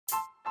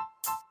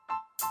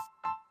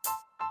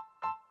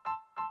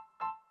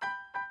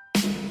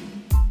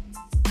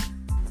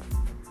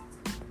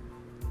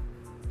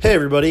Hey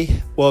everybody,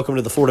 welcome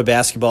to the Florida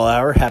Basketball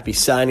Hour. Happy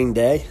signing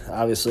day.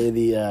 Obviously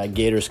the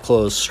Gators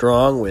closed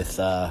strong with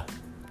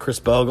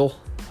Chris Bogle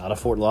out of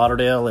Fort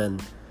Lauderdale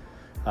and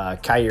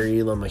Kyrie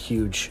Elam, a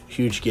huge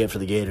get for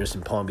the Gators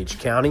in Palm Beach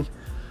County.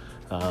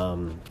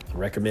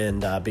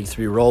 Recommend Big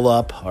 3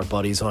 Roll-Up, our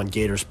buddies on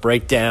Gators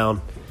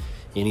Breakdown,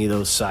 any of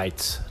those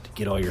sites to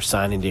get all your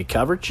signing day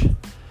coverage.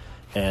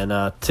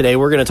 And today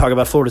we're going to talk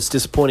about Florida's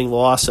disappointing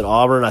loss at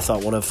Auburn. I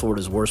thought one of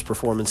Florida's worst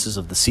performances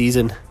of the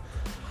season.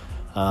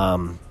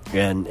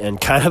 And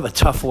kind of a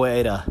tough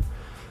way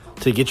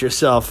to get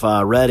yourself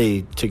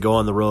ready to go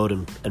on the road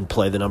and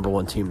play the number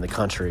one team in the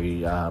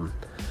country,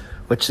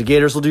 which the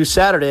Gators will do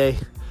Saturday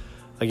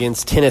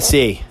against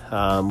Tennessee.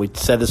 We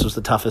said this was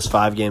the toughest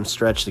 5-game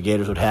stretch the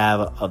Gators would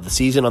have of the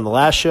season on the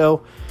last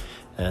show,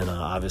 and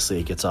obviously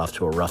it gets off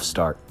to a rough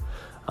start.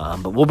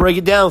 But we'll break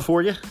it down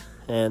for you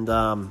and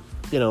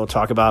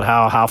talk about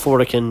how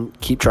Florida can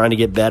keep trying to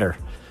get better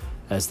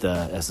as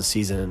the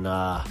season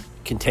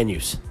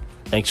continues.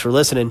 Thanks for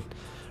listening.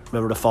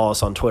 Remember to follow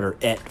us on Twitter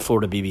at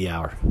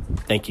FloridaBBHour.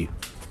 Thank you.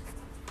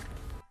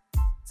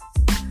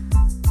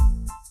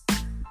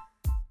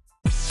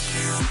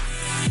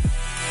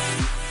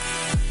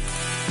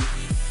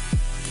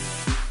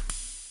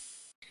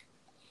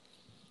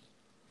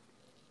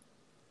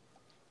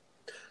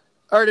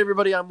 All right,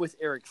 everybody, I'm with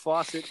Eric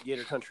Fawcett,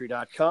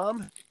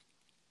 GatorCountry.com.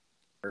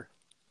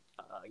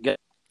 What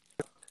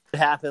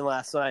happened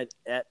last night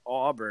at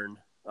Auburn.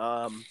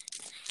 And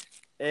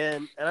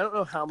I don't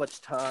know how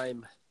much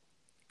time.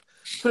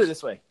 Put it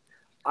this way,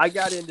 I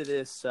got into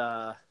this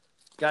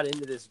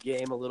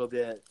game a little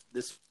bit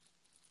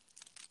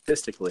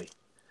statistically,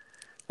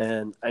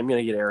 and I'm going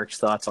to get Eric's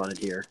thoughts on it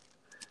here.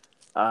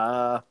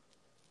 I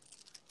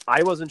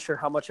wasn't sure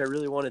how much I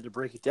really wanted to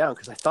break it down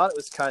because I thought it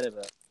was kind of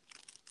a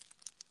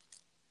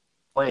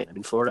plan. I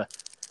mean, Florida,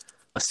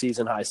 a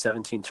season high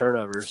 17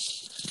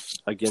 turnovers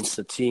against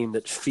a team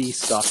that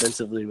feasts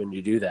offensively when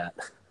you do that.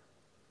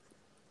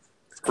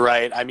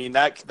 Right. I mean,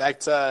 that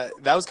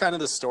was kind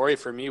of the story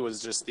for me, was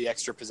just the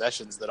extra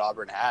possessions that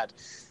Auburn had,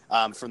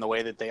 from the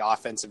way that they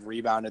offensive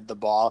rebounded the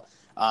ball,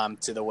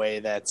 to the way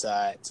that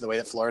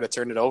Florida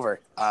turned it over.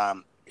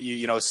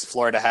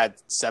 Florida had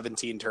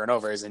 17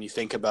 turnovers, and you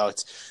think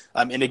about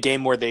in a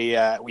game where they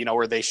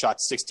shot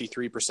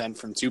 63%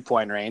 from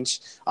 2-point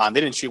range.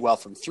 They didn't shoot well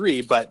from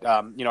 3, but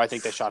I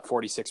think they shot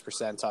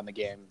 46% on the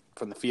game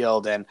from the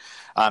field, and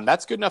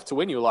that's good enough to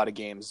win you a lot of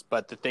games.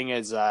 But the thing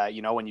is,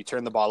 when you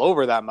turn the ball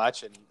over that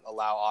much and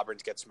allow Auburn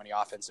to get so many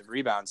offensive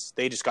rebounds,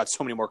 they just got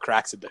so many more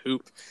cracks at the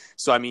hoop.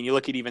 So I mean, you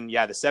look at even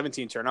the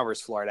 17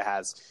 turnovers Florida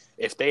has.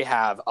 If they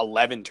have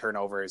 11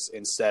 turnovers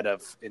instead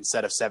of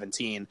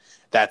 17,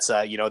 that's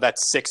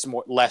 6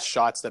 less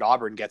shots that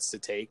Auburn gets to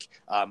take.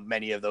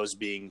 Many of those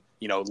being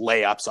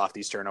layups off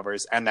these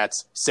turnovers, and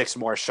that's 6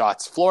 more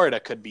shots Florida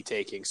could be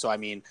taking. So I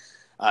mean,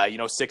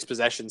 6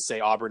 possessions, say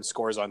Auburn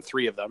scores on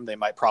 3 of them, they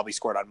might probably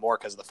score on more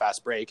because of the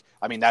fast break.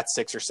 I mean, that's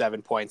 6 or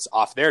 7 points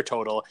off their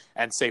total,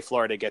 and say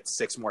Florida gets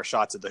 6 more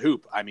shots at the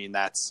hoop. I mean,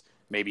 that's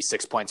maybe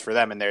 6 points for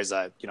them, and there's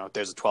a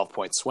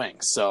 12-point swing.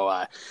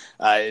 So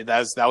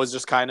that was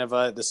just kind of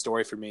the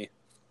story for me.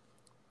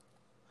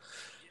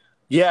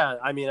 Yeah,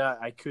 I mean,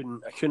 I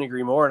couldn't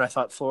agree more, and I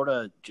thought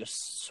Florida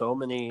just so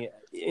many.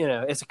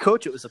 As a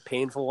coach, it was a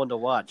painful one to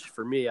watch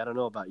for me. I don't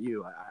know about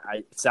you.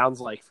 It sounds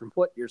like from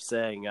what you're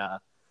saying,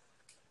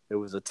 it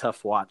was a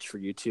tough watch for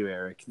you too,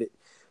 Eric.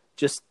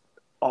 Just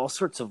all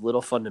sorts of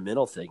little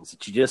fundamental things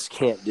that you just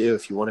can't do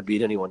if you want to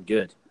beat anyone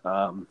good.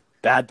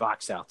 Bad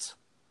box outs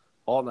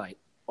all night,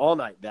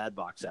 bad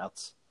box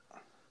outs.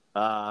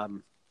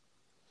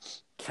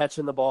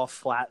 Catching the ball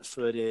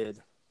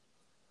flat-footed,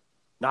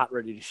 not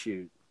ready to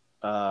shoot.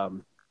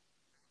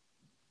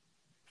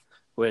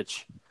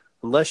 Which,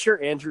 unless you're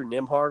Andrew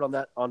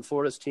Nembhard on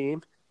Florida's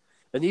team,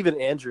 and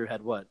even Andrew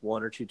had 1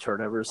 or 2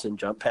 turnovers in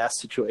jump pass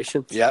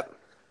situations. Yep.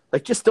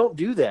 Like, just don't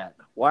do that.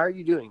 Why are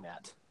you doing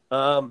that?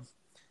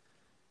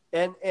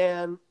 And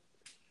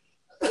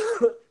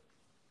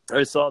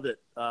I saw that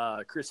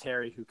Chris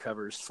Harry, who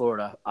covers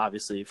Florida,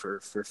 obviously for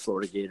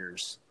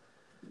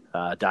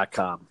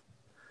FloridaGators.com,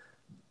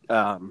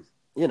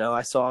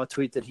 I saw a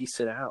tweet that he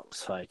sent out.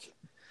 It's like,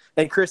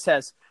 and Chris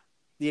has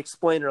the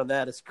explainer on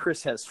that is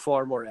Chris has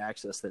far more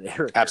access than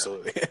Eric.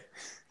 Absolutely.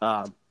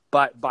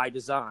 By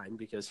design,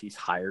 because he's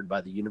hired by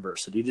the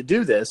university to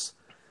do this.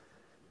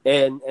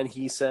 And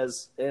he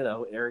says,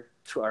 Chris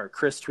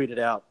tweeted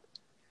out,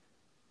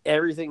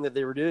 everything that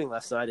they were doing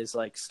last night is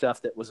like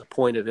stuff that was a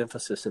point of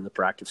emphasis in the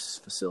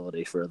practice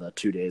facility for the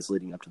 2 days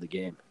leading up to the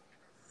game.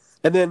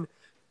 And then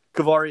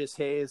Kavarius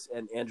Hayes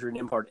and Andrew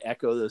Nembhard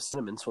echo those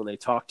sentiments when they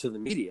talk to the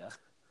media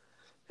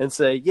and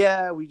say,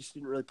 yeah, we just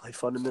didn't really play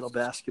fundamental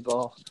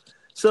basketball.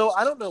 So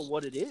I don't know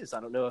what it is. I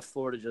don't know if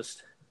Florida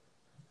just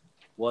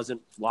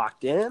wasn't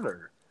locked in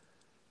or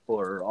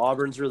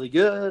Auburn's really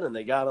good and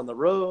they got on the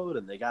road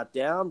and they got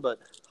down. But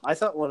I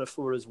thought one of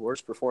Florida's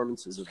worst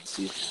performances of the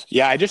season.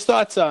 Yeah, I just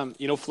thought,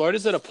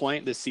 Florida's at a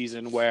point this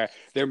season where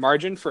their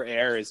margin for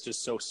error is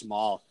just so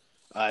small.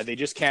 They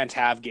just can't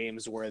have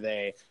games where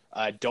they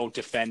don't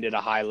defend at a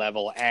high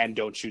level, and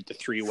don't shoot the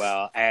three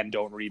well, and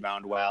don't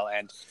rebound well.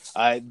 And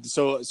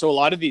so a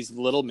lot of these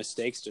little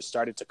mistakes just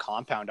started to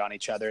compound on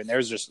each other, and there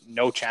was just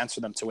no chance for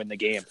them to win the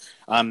game.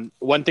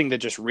 One thing that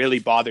just really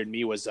bothered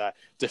me was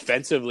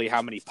defensively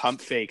how many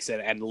pump fakes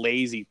and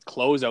lazy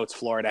closeouts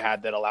Florida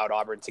had that allowed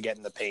Auburn to get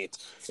in the paint.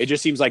 It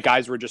just seems like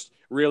guys were just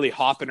really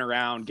hopping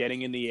around,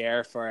 getting in the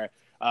air for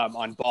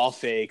on ball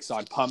fakes,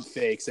 on pump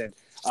fakes, and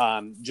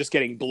just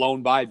getting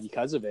blown by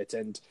because of it.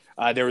 And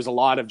there was a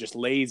lot of just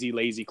lazy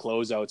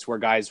closeouts where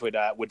guys would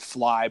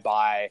fly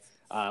by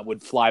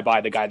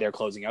the guy they're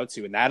closing out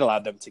to, and that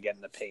allowed them to get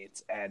in the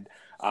paint. And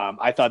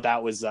I thought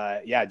that was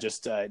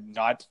just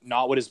not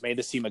what has made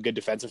this team a good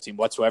defensive team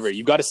whatsoever.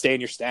 You've got to stay in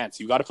your stance.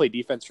 You've got to play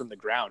defense from the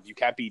ground. You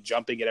can't be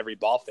jumping at every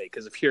ball fake,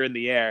 because if you're in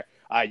the air,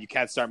 you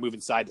can't start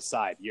moving side to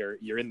side.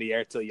 You're in the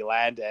air till you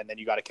land, and then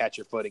you got to catch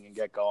your footing and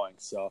get going.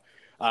 So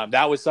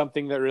that was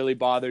something that really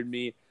bothered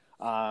me.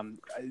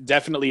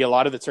 Definitely a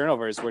lot of the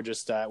turnovers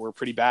were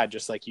pretty bad,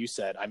 just like you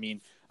said. I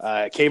mean,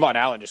 Kayvon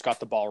Allen just got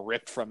the ball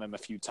ripped from him a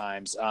few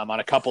times on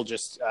a couple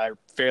just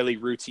fairly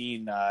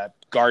routine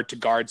guard to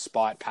guard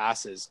spot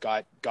passes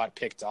got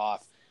picked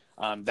off.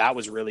 That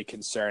was really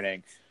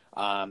concerning.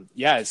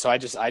 So I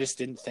just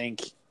didn't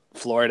think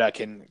Florida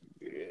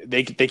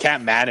they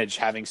can't manage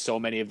having so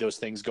many of those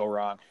things go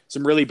wrong.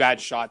 Some really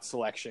bad shot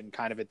selection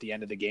kind of at the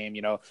end of the game.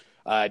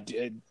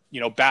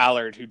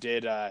 Ballard, who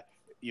did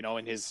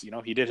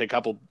he did a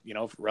couple,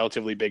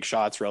 relatively big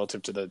shots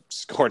relative to the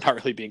score not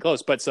really being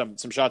close, but some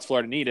shots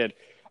Florida needed.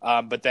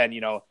 But then,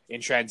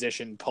 in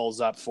transition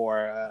pulls up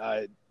for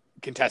a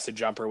contested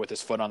jumper with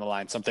his foot on the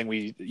line, something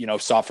we,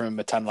 saw from him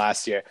a ton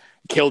last year.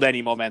 Killed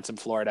any momentum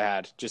Florida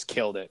had, just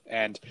killed it.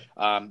 And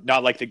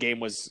not like the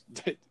game was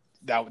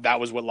that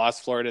was what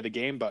lost Florida the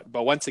game. But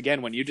once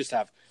again, when you just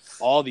have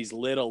all these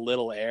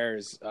little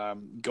errors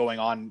going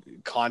on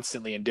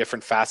constantly in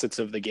different facets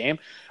of the game,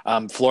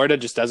 Florida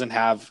just doesn't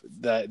have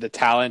the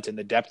talent and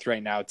the depth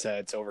right now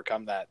to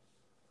overcome that.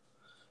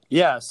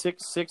 Yeah,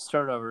 six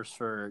turnovers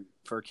for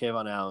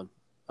Kayvon Allen,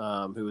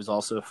 who was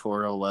also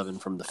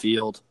 4-11 from the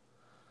field.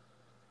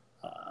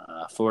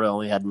 Florida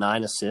only had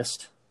 9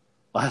 assists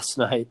last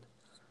night,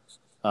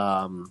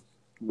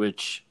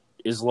 which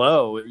is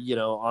low.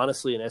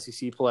 Honestly, in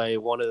SEC play,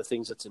 one of the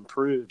things that's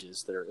improved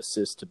is their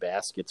assist to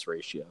baskets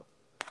ratio.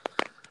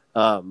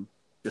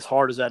 As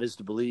hard as that is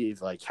to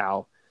believe,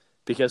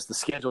 because the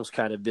schedule's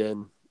kind of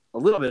been a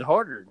little bit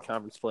harder in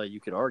conference play, you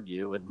could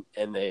argue,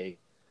 and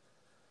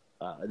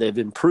they've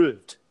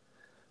improved.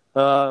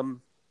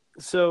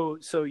 So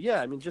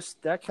yeah, I mean,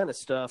 just that kind of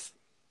stuff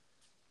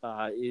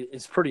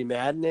is pretty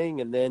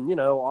maddening. And then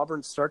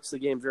Auburn starts the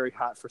game very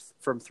hot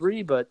from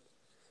three, but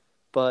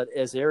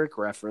as Eric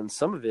referenced,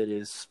 some of it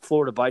is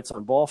Florida bites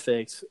on ball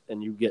fakes,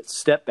 and you get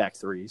step back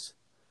threes,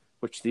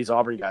 which these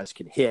Auburn guys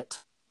can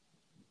hit.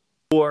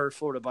 Or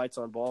Florida bites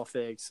on ball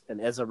fakes,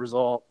 and as a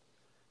result,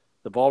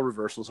 the ball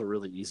reversals are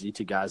really easy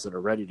to guys that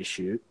are ready to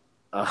shoot.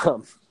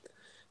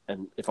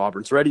 And if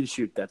Auburn's ready to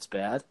shoot, that's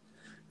bad.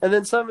 And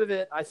then some of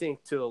it, I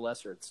think, to a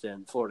lesser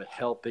extent, Florida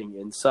helping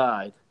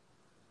inside.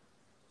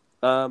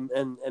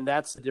 And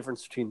that's the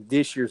difference between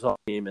this year's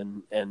team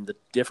and the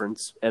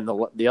difference and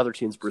the other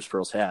teams Bruce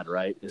Pearl's had,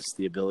 right, is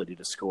the ability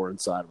to score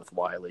inside with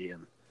Wiley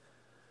and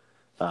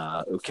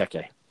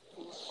Okeke.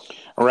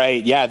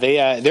 Right. Yeah,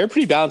 they're a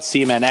pretty balanced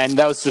team, and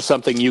that was just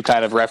something you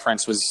kind of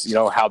referenced was,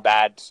 how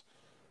bad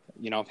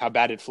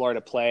did Florida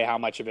play? How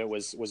much of it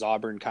was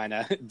Auburn kind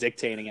of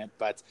dictating it?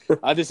 But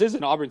this is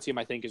an Auburn team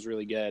I think is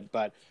really good.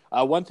 But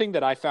one thing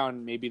that I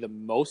found maybe the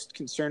most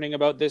concerning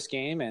about this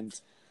game, and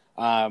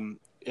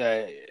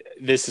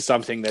this is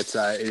something that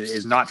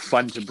is not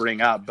fun to bring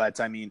up, but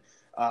I mean,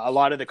 a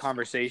lot of the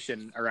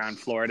conversation around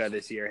Florida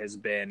this year has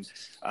been,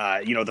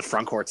 the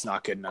front court's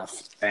not good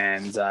enough.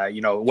 And,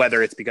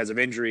 whether it's because of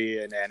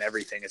injury and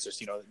everything, it's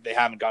just, they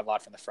haven't got a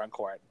lot from the front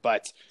court.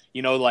 But,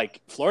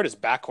 Florida's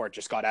backcourt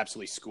just got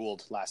absolutely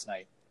schooled last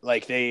night.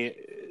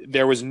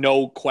 There was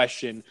no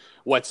question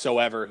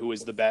whatsoever who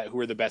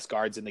are the best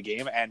guards in the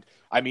game. And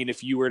I mean,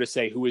 if you were to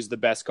say who is the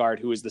best guard,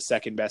 who is the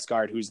second best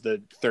guard, who's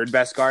the third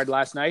best guard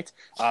last night,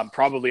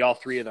 probably all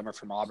three of them are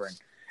from Auburn.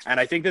 And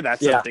I think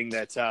that's something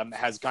that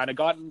has kind of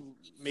gotten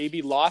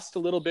maybe lost a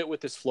little bit with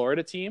this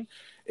Florida team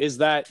is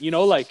that,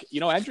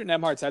 Andrew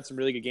Nembhard's had some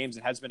really good games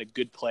and has been a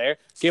good player.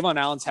 Kayvon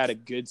Allen's had a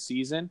good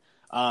season.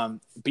 But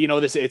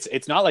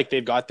it's not like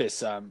they've got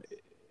this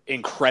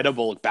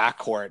incredible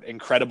backcourt,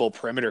 incredible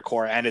perimeter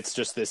core, and it's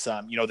just this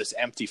this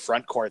empty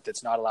front court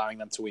that's not allowing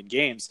them to win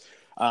games.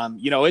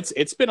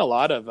 It's been a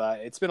lot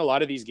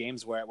of these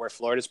games where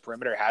Florida's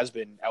perimeter has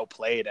been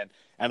outplayed,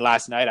 and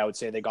last night I would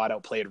say they got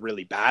outplayed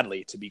really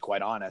badly, to be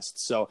quite honest.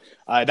 So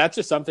that's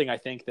just something I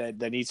think that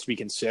needs to be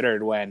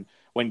considered when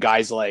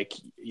guys like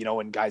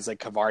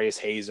Kavarius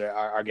Hayes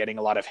are getting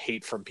a lot of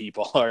hate from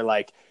people, or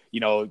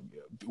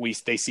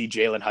they see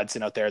Jalen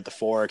Hudson out there at the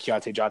 4,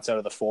 Keontae Johnson out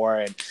of the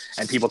 4,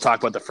 and people talk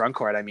about the front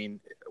court. I mean,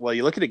 well,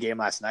 you look at the game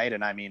last night,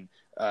 and I mean,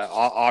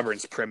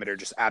 Auburn's perimeter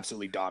just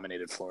absolutely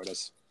dominated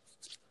Florida's.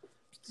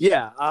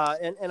 Yeah,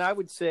 and I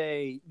would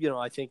say,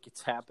 I think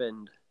it's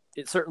happened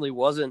it certainly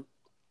wasn't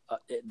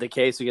the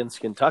case against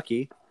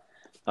Kentucky,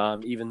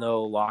 even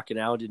though Locke and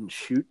Allen didn't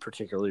shoot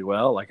particularly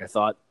well. Like I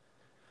thought,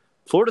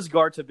 Florida's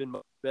guards have been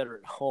much better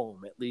at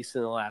home, at least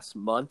in the last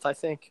month, I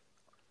think,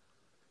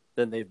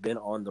 than they've been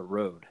on the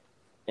road.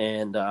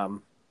 And,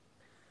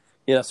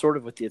 sort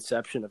of with the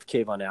exception of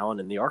Kayvon Allen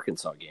in the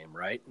Arkansas game,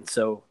 right? And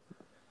so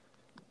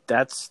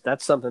that's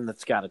something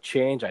that's got to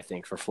change, I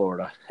think, for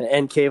Florida.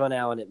 And Kayvon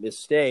Allen at Miss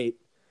State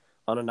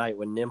on a night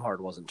when Nembhard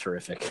wasn't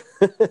terrific.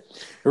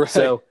 Right.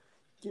 So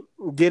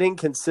getting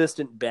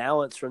consistent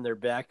balance from their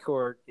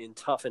backcourt in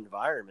tough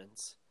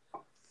environments,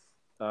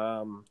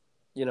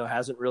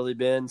 hasn't really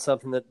been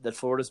something that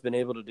Florida's been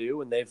able to do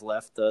when they've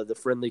left the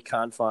friendly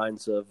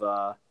confines of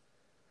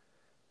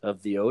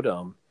the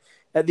O-Dome.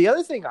 And the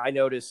other thing I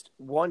noticed,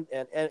 and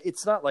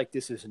it's not like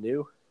this is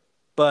new,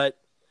 but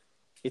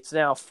it's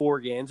now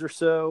 4 games or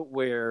so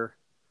where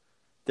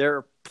there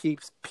are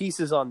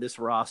pieces on this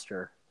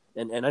roster,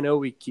 and I know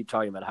we keep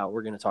talking about how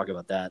we're going to talk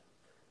about that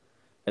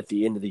at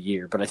the end of the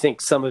year, but I think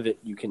some of it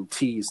you can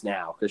tease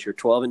now because you're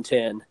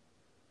 12-10,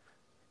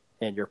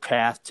 and your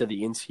path to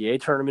the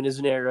NCAA tournament is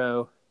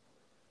narrow.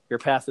 Your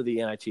path to the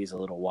NIT is a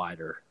little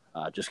wider,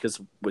 just because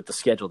with the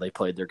schedule they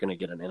played, they're going to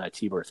get an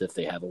NIT berth if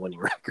they have a winning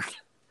record.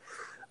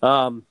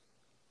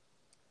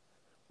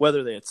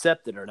 Whether they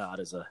accept it or not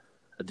is a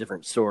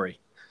different story.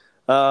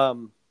 But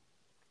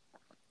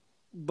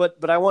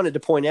I wanted to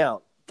point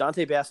out,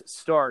 Dante Bassett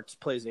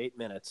plays 8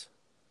 minutes.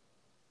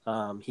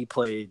 He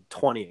played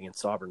 20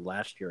 against Auburn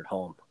last year at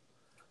home,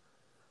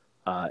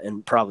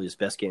 and probably his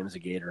best game as a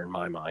Gator in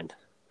my mind.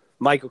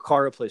 Michael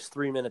Caro plays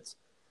 3 minutes.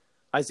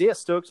 Isaiah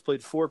Stokes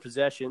played 4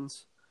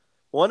 possessions,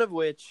 one of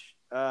which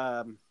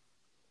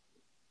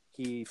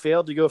he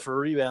failed to go for a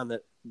rebound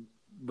that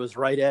was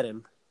right at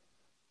him.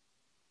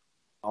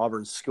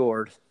 Auburn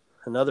scored.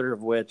 Another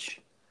of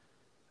which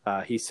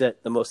he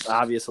set the most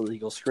obvious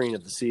illegal screen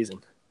of the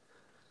season.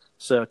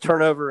 So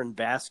turnover and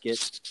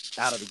basket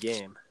out of the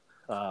game.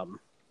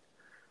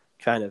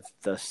 Kind of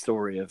the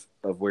story of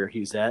where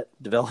he's at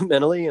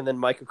developmentally. And then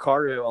Michael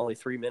Caro, only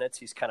 3 minutes.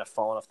 He's kind of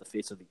fallen off the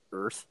face of the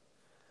earth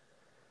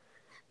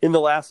in the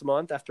last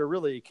month after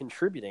really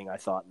contributing, I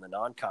thought, in the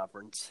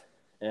non-conference.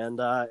 And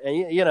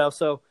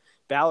so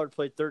Ballard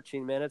played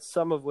 13 minutes,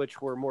 some of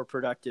which were more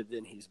productive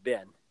than he's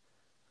been.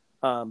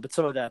 But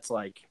some of that's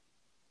like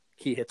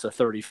he hits a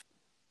 30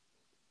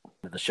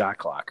 the shot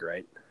clock,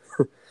 right?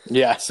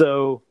 Yeah.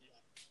 So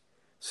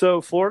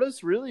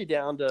Florida's really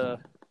down to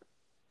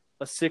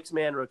a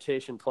 6-man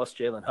rotation plus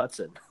Jalen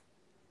Hudson.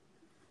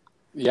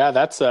 Yeah,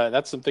 that's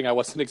something I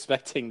wasn't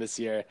expecting this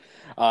year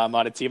on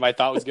a team I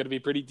thought was going to be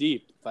pretty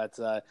deep. But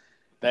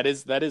that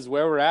is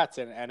where we're at,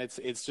 and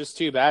it's just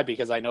too bad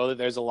because I know that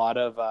there's a lot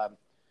of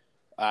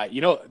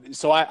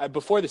so I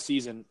before the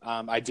season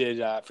I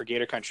did for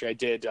Gator Country I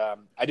did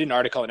an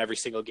article on every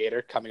single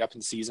Gator coming up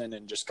in season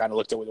and just kind of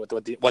looked at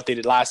what they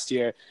did last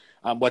year,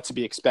 what to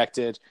be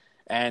expected.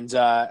 And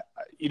the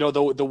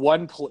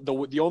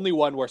only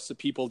one where some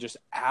people just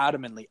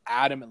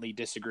adamantly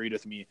disagreed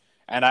with me,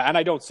 and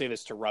I don't say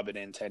this to rub it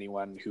into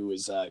anyone who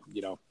is I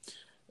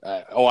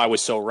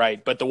was so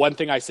right. But the one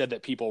thing I said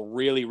that people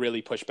really,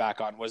 really pushed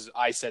back on was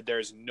I said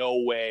there's no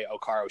way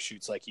Okaro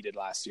shoots like he did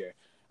last year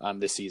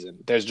this season.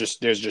 There's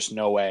just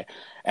no way.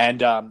 And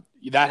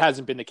that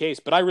hasn't been the case.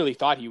 But I really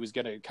thought he was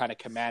going to kind of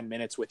command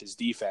minutes with his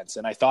defense.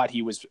 And I thought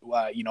he was,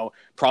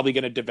 probably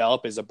going to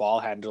develop as a ball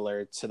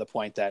handler to the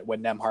point that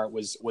when Nembhard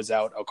was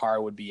out,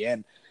 Okaro would be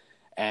in.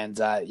 And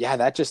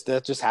that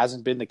just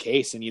hasn't been the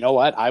case. And you know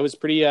what? I was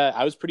pretty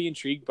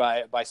intrigued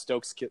by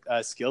Stokes'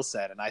 skill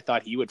set, and I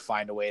thought he would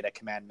find a way to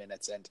command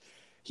minutes, and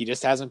he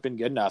just hasn't been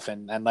good enough.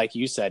 And like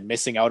you said,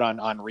 missing out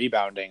on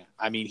rebounding.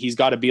 I mean, he's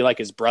got to be like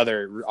his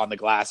brother on the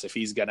glass if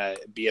he's gonna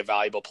be a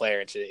valuable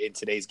player in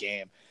today's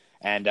game.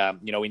 And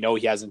we know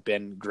he hasn't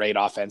been great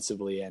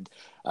offensively, and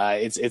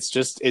it's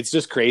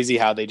just crazy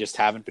how they just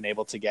haven't been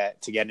able to get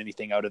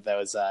anything out of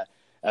those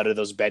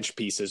bench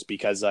pieces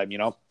because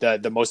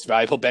the most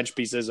valuable bench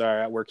pieces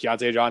were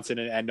Keontae Johnson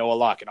and Noah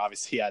Locke, and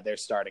obviously they're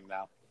starting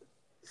now.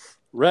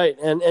 Right,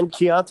 and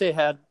Keontae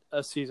had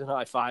a season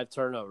high 5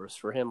 turnovers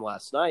for him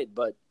last night,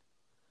 but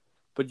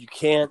you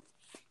can't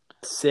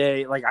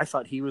say like I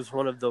thought he was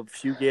one of the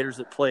few Gators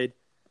that played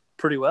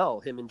pretty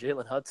well. Him and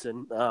Jalen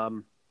Hudson,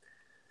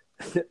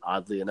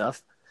 oddly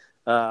enough,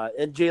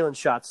 and Jalen's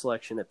shot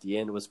selection at the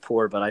end was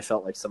poor, but I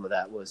felt like some of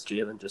that was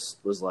Jalen just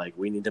was like,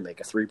 we need to make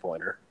a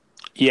 3-pointer.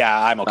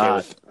 Yeah, I'm okay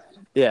with.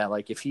 Yeah,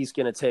 like if he's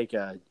going to take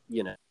them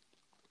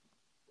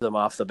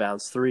off the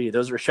bounce 3,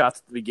 those were shots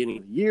at the beginning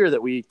of the year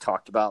that we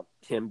talked about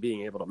him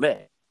being able to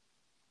make.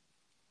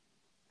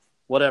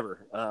 Whatever,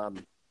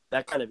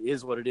 that kind of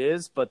is what it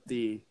is. But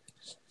the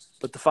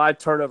 5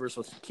 turnovers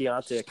with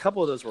Keontae, a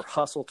couple of those were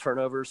hustle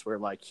turnovers where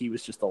like he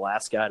was just the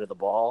last guy to the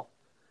ball,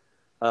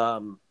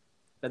 and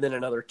then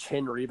another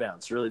 10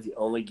 rebounds. Really, the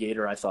only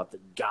Gator I thought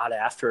that got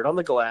after it on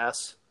the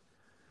glass.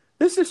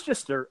 This is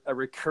just a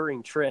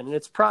recurring trend, and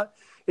it's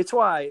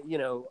why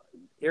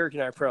Eric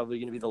and I are probably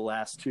going to be the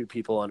last 2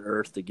 people on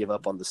earth to give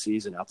up on the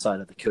season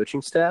outside of the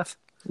coaching staff.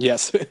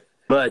 Yes,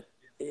 but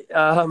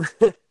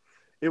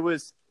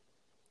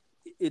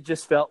it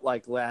just felt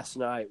like last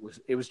night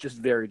was just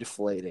very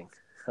deflating.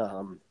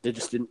 They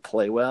just didn't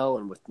play well,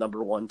 and with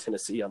number 1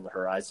 Tennessee on the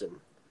horizon,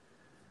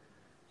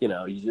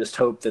 you just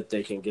hope that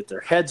they can get their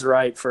heads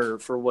right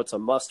for what's a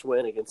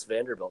must-win against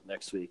Vanderbilt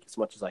next week, as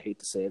much as I hate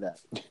to say that.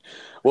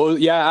 Well,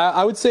 yeah,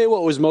 I would say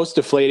what was most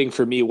deflating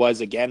for me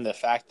was, again, the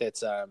fact that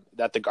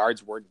the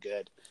guards weren't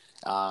good.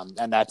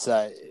 And that's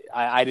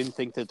I didn't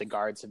think that the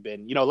guards have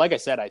been, like I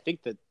said, I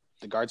think that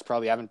the guards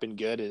probably haven't been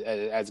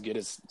as good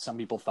as some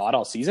people thought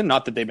all season.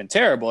 Not that they've been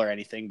terrible or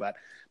anything, but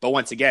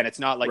once again, it's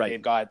not like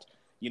they've got,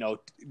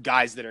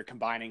 guys that are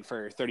combining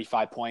for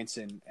 35 points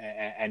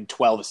and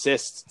 12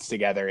 assists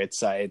together. It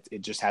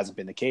just hasn't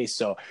been the case.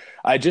 So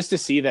just to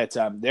see that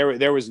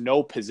there was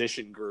no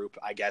position group,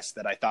 I guess,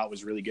 that I thought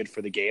was really good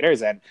for the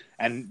Gators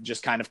and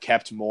just kind of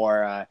kept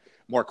more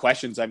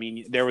questions. I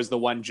mean, there was the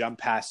one jump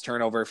pass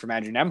turnover from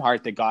Andrew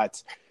Nembhard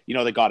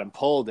that got him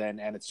pulled,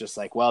 and it's just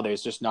like, well,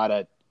 there's just not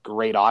a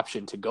great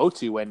option to go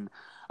to when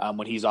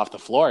he's off the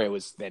floor. It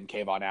was then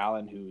Kayvon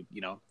Allen who,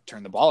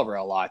 turned the ball over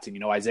a lot.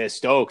 And, Isaiah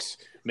Stokes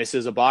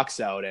misses a box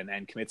out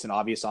and commits an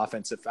obvious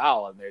offensive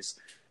foul. And there's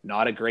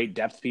not a great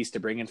depth piece to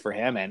bring in for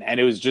him. And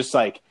it was just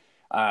like,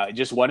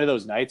 just one of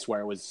those nights where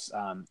it was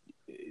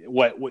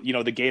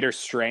the Gators'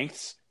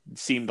 strengths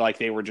seemed like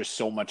they were just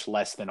so much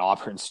less than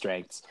Auburn's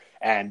strengths.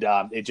 And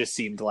it just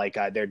seemed like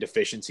their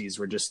deficiencies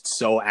were just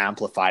so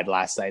amplified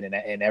last night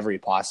in every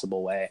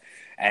possible way.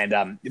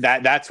 And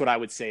that's what I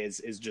would say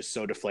is just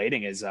so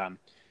deflating is,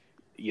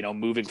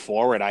 moving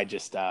forward, I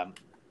just,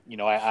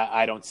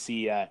 I don't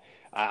see a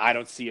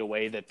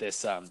way that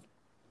this,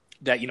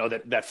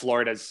 that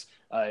Florida's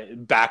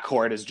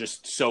backcourt is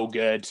just so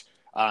good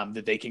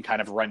that they can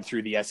kind of run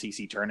through the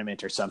SEC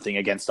tournament or something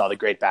against all the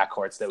great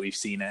backcourts that we've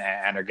seen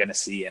and are going to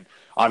see. And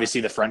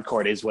obviously the front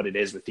court is what it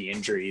is with the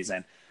injuries.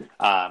 And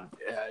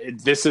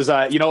this is,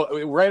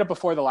 right up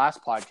before the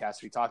last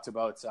podcast, we talked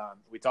about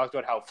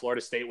how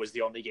Florida State was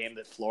the only game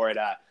that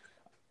Florida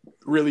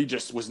really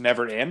just was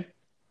never in.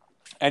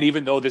 And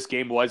even though this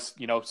game was,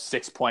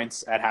 6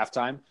 points at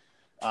halftime,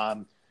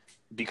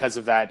 because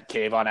of that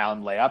Kayvon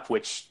Allen layup,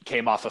 which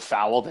came off a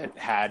foul that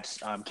had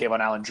Kayvon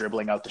Allen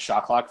dribbling out the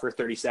shot clock for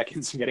 30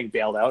 seconds and getting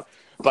bailed out.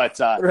 But,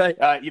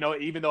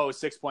 even though it was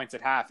 6 points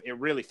at half, it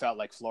really felt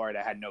like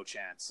Florida had no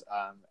chance.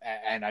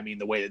 And I mean,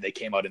 the way that they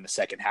came out in the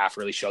second half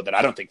really showed that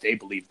I don't think they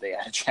believed they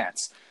had a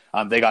chance.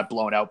 They got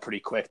blown out pretty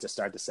quick to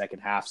start the second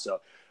half.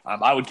 So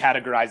I would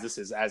categorize this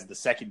as the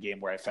second game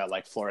where I felt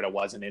like Florida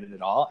wasn't in it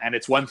at all. And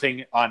it's one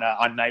thing on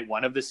night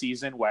one of the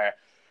season where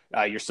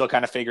you're still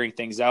kind of figuring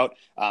things out.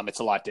 It's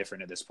a lot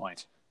different at this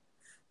point.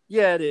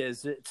 Yeah, it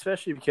is,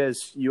 especially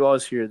because you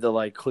always hear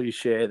the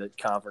cliche that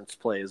conference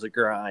play is a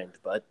grind,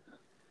 but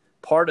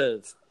part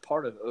of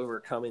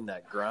overcoming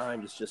that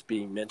grind is just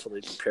being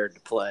mentally prepared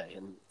to play.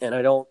 And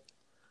I don't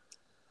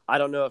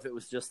know if it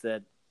was just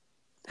that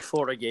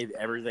Florida gave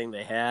everything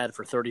they had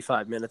for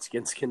 35 minutes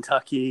against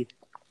Kentucky,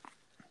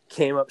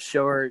 came up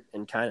short,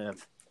 and kind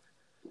of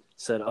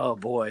said, "Oh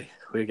boy,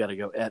 we got to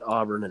go at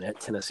Auburn and at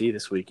Tennessee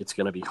this week. It's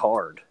going to be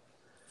hard."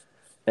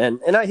 And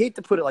I hate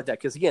to put it like that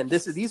because again,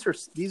 these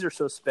are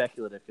so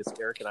speculative because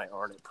Eric and I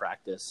aren't at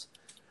practice,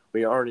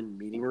 we aren't in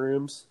meeting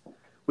rooms.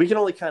 We can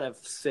only kind of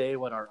say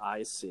what our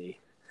eyes see,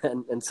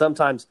 and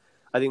sometimes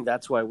I think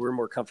that's why we're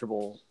more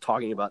comfortable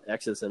talking about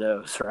X's and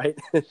O's, right?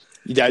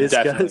 Yeah,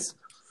 definitely.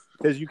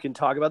 Because you can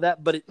talk about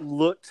that, but it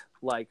looked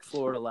like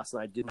Florida last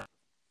night didn't.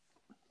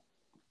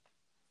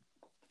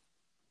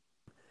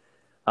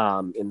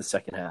 In the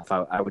second half,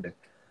 I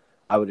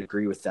would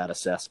agree with that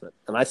assessment,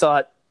 and I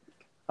thought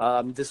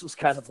this was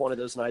kind of one of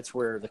those nights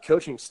where the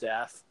coaching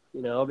staff,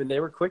 they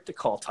were quick to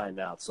call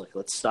timeouts, like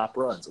let's stop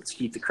runs, let's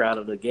keep the crowd out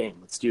of the game,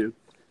 let's do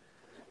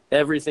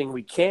everything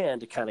we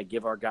can to kind of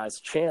give our guys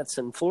a chance,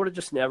 and Florida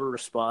just never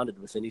responded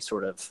with any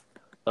sort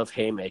of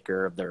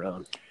haymaker of their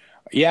own.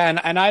 Yeah,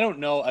 and I don't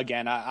know.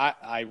 Again,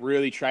 I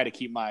really try to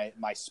keep my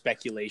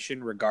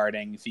speculation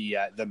regarding the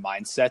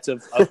mindset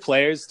of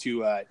players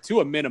to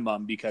a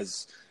minimum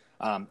because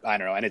I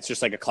don't know, and it's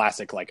just like a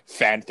classic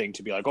fan thing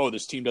to be like, oh,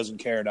 this team doesn't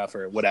care enough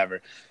or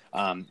whatever.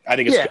 I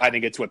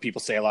think it's what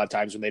people say a lot of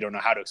times when they don't know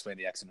how to explain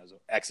the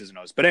X's and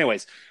O's. But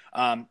anyways,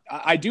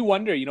 I do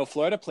wonder.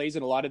 Florida plays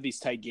in a lot of these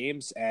tight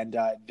games, and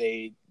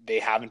they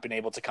haven't been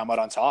able to come out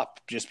on top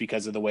just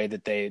because of the way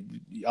that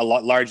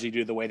largely due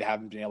to the way they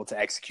haven't been able to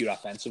execute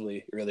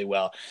offensively really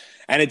well.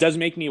 And it does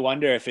make me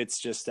wonder if it's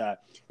just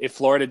if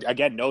Florida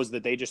again knows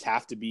that they just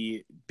have to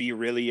be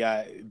really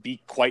be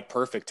quite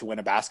perfect to win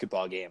a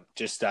basketball game,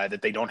 just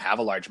that they don't have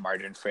a large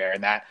margin for error,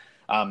 and that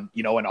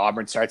when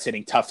Auburn starts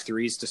hitting tough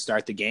threes to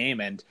start the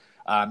game and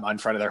in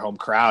front of their home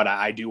crowd,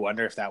 I do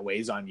wonder if that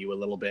weighs on you a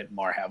little bit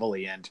more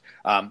heavily. And,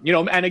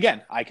 and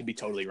again, I could be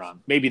totally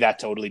wrong. Maybe that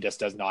totally just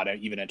does not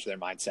even enter their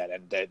mindset,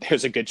 and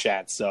there's a good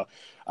chance. So,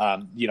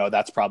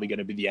 that's probably going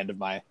to be the end of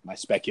my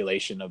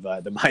speculation of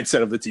the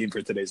mindset of the team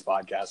for today's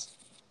podcast.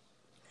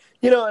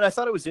 And I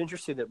thought it was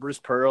interesting that Bruce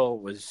Pearl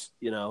was,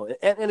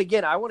 and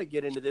again, I want to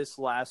get into this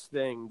last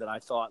thing that I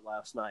thought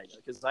last night,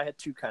 because I had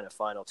two kind of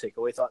final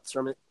takeaway thoughts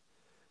from it,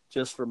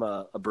 just from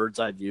a bird's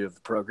eye view of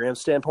the program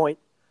standpoint.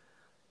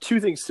 two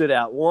things stood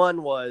out.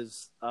 One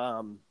was,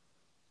 Keontae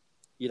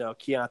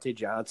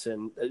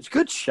Johnson. It's a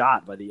good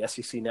shot by the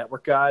SEC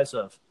Network guys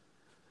of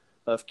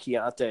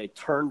Keontae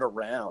turned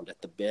around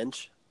at the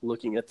bench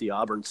looking at the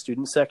Auburn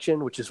student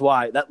section, which is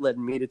why that led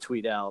me to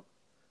tweet out,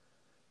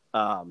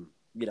 I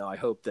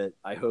hope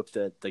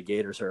that the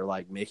Gators are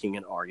like making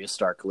an Argus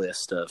Stark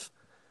list of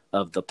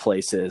the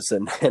places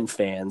and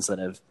fans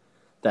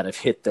that have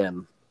hit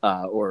them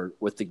or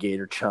with the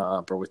Gator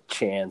Chomp or with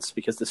Chance,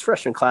 because this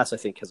freshman class I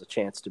think has a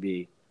chance to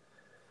be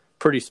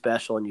pretty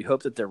special, and you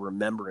hope that they're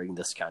remembering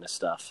this kind of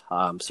stuff.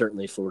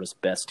 Certainly Florida's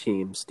best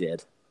teams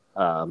did.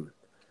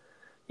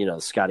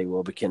 Scotty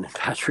Wilbekin and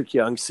Patrick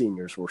Young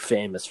seniors were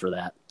famous for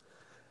that.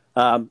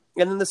 And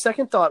then the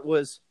second thought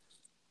was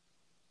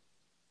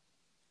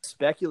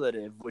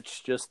speculative,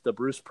 which just the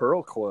Bruce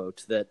Pearl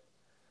quote that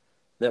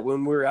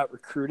when we're out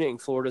recruiting,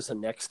 Florida's a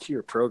next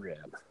tier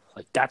program.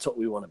 Like, that's what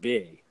we want to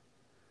be,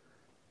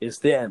 is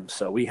them.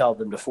 So we held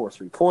them to 4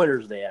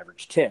 3-pointers. They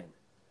averaged 10.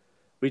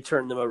 We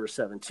turned them over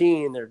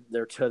 17.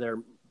 Their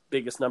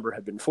biggest number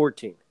had been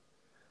 14.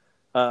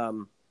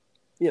 To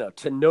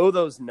know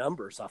those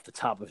numbers off the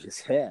top of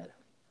his head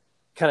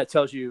kind of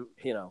tells you,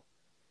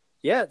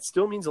 it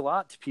still means a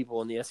lot to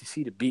people in the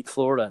SEC to beat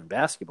Florida in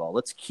basketball.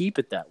 Let's keep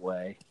it that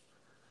way.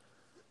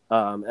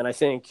 And I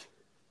think,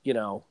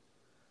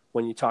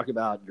 when you talk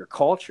about your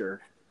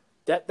culture,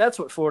 that's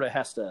what Florida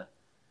has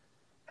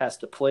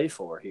to play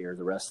for here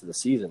the rest of the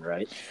season,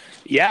 right?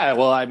 Yeah,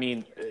 well, I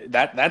mean,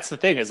 that's the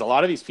thing, is a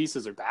lot of these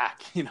pieces are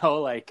back.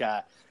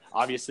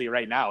 Obviously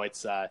right now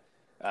it's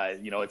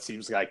it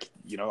seems like,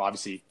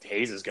 obviously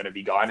Hayes is going to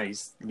be gone.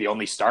 He's the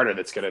only starter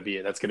that's going to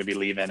be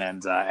leaving,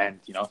 and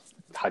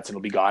Hudson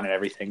will be gone and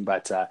everything,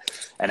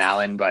 and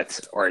Allen,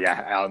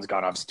 Allen's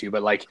gone obviously too.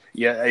 But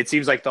it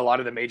seems like a lot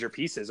of the major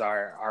pieces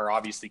are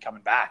obviously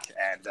coming back,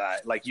 and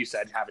like you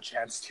said, have a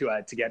chance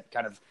to get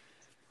kind of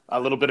a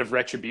little bit of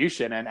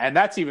retribution, and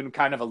that's even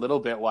kind of a little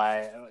bit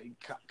why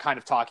kind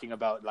of talking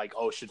about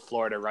should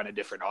Florida run a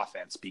different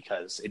offense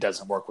because it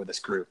doesn't work with this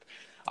group.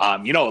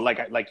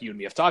 Like you and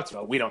me have talked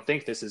about, we don't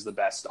think this is the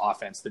best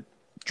offense, the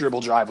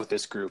dribble drive with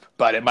this group,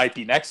 but it might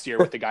be next year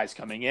with the guys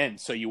coming in.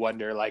 So you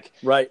wonder,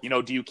 right,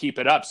 do you keep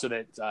it up so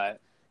that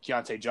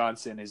Keontae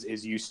Johnson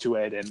is used to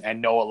it,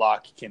 and Noah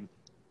Locke can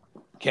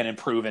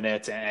improve in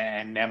it,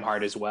 and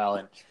Nembhard as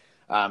well,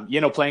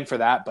 and playing for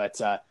that. But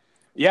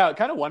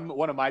kind of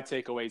one of my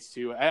takeaways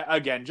too.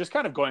 Again, just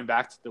kind of going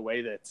back to the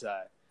way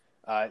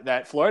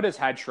that Florida's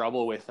had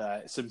trouble with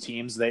some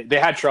teams. They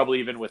had trouble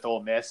even with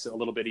Ole Miss a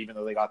little bit, even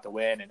though they got the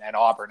win, and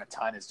Auburn a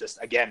ton. Is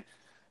just, again,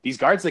 these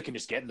guards that can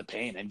just get in the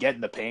paint and get in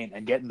the paint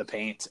and get in the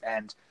paint.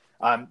 And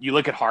you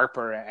look at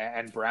Harper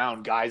and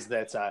Brown, guys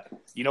that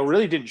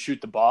really didn't shoot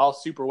the ball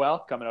super well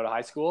coming out of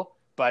high school,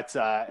 but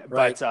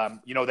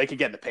they could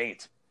get in the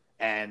paint.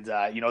 And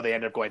they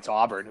ended up going to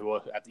Auburn, who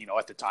at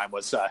the time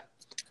was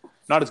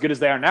not as good as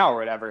they are now or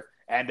whatever.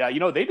 And,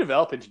 they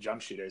develop into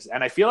jump shooters.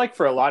 And I feel like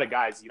for a lot of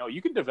guys,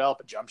 you can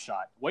develop a jump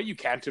shot. What you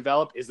can't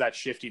develop is that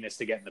shiftiness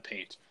to get in the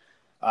paint.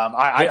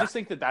 I just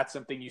think that's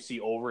something you see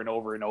over and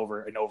over and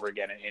over and over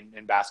again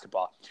in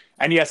basketball.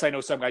 And yes, I know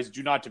some guys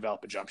do not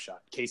develop a jump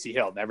shot. Casey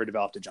Hill never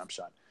developed a jump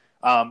shot.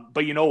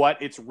 But you know what?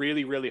 It's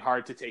really, really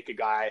hard to take a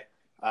guy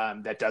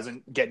that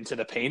doesn't get into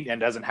the paint and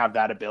doesn't have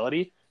that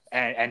ability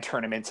and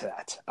turn him into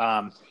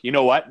that. You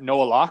know what?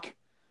 Noah Locke,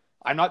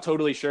 I'm not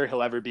totally sure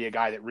he'll ever be a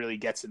guy that really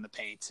gets in the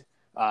paint.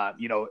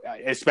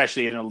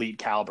 Especially an elite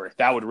caliber.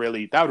 That would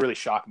really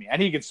shock me. And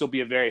he can still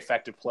be a very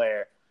effective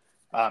player,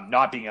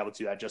 not being able to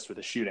do that just with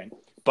the shooting.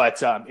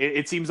 But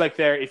it seems like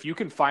if you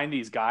can find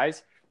these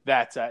guys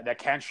that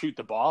can't shoot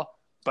the ball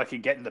but can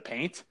get in the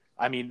paint,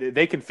 I mean,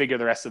 they can figure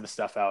the rest of the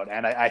stuff out.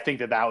 And I think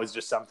that was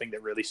just something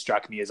that really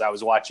struck me as I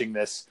was watching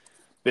this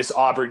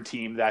Auburn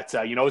team that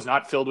is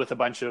not filled with a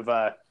bunch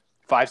of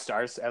 5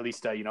 stars, at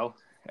least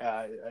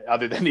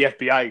other than the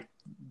FBI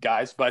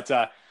guys, but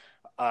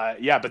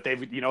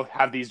they've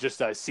have these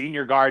just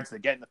senior guards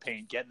that get in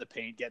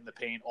the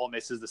paint. Ole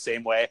Miss is the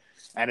same way,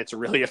 and it's a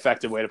really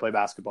effective way to play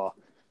basketball.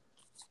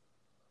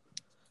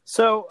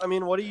 So, I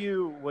mean, what do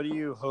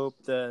you hope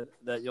that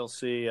you'll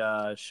see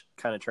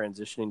kind of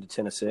transitioning to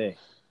Tennessee?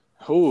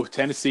 Oh,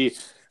 Tennessee.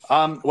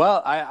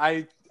 Well,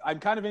 I'm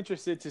kind of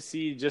interested to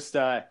see just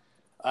the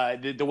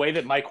way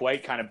that Mike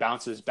White kind of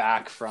bounces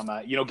back from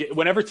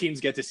whenever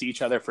teams get to see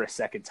each other for a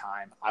second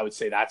time. I would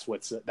say that's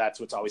what's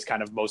always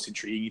kind of most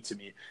intriguing to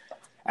me.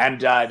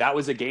 And that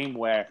was a game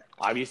where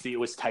obviously it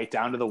was tight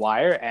down to the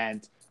wire,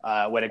 and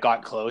when it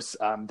got close,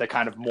 the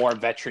kind of more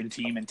veteran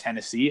team in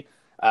Tennessee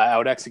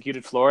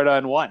out-executed Florida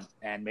and won,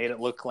 and made it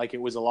look like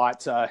it was a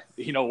lot.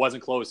 It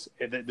wasn't close.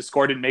 The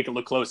score didn't make it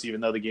look close,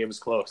 even though the game was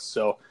close.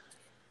 So,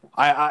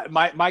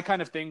 my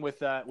kind of thing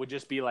would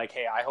just be like,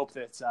 hey, I hope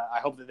that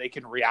they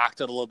can react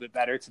a little bit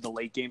better to the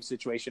late game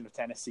situation of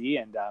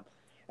Tennessee,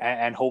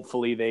 and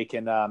hopefully they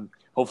can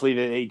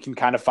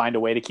kind of find a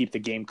way to keep the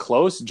game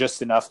close,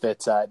 just enough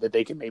that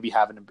they can maybe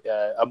have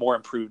a more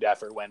improved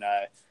effort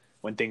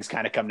when things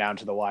kind of come down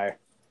to the wire.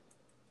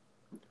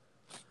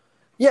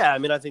 Yeah, I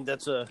mean, I think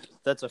that's a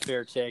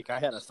fair take. I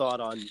had a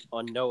thought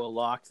on Noah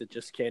Locke that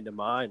just came to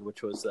mind,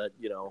 which was that,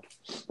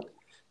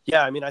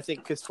 yeah, I mean, I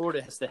think because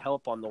Florida has the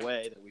help on the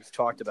way that we've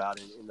talked about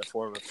in the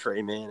form of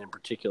Trey Mann in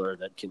particular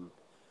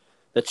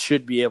that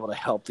should be able to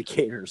help the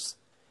Gators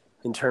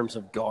in terms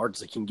of guards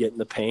that can get in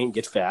the paint,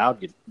 get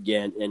fouled,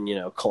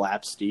 and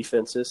collapse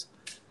defenses.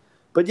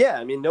 But yeah,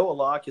 I mean, Noah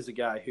Locke is a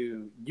guy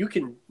who you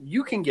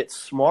can get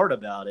smart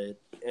about it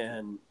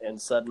and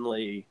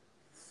suddenly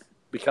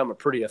become a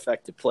pretty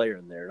effective player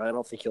in there. I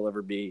don't think he'll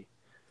ever be,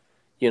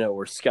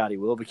 where Scotty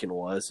Wilbekin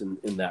was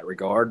in that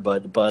regard.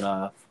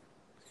 But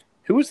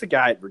who was the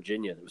guy at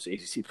Virginia that was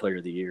ACC Player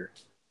of the Year?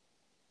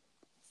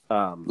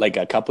 Like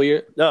a couple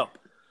years? No,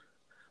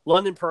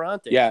 London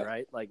Perante. Yeah.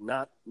 Right. Like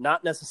not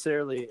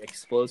necessarily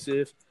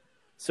explosive.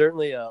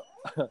 Certainly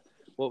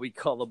what we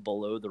call a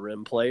below the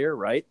rim player,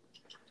 right?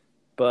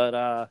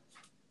 But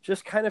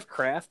just kind of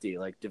crafty.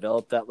 Like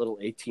developed that little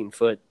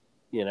 18-foot,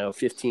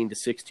 15 to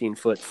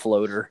 16-foot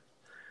floater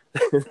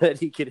that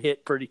he could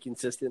hit pretty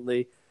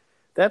consistently.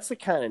 That's the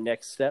kind of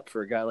next step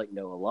for a guy like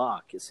Noah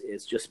Locke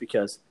is just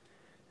because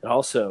it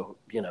also,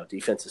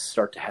 defenses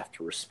start to have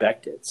to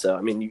respect it. So,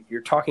 I mean,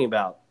 you're talking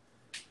about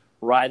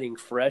riding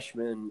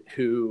freshmen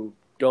who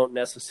they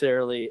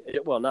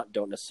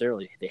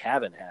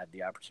haven't had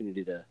the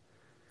opportunity to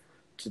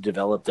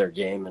develop their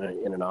game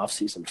in an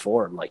off-season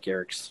form like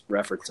Eric's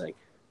referencing.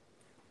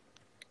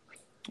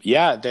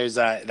 Yeah, there's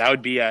that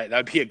would be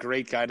a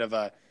great kind of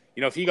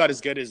if he got as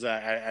good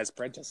as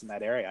Prentice in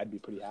that area, I'd be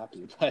pretty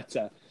happy. But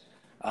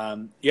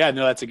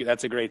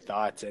that's a great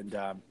thought,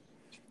 and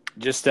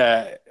just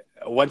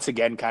once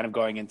again, kind of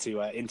going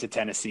into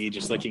Tennessee,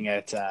 just looking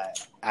at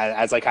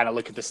as I kind of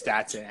look at the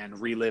stats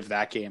and relive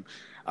that game.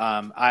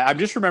 I'm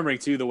just remembering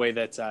too the way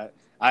that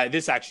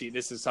this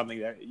is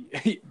something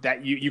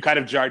that you kind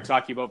of jarred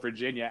talking about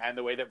Virginia and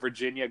the way that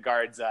Virginia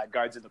guards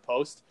in the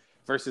post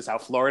versus how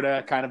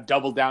Florida kind of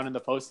doubled down in the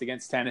post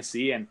against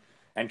Tennessee and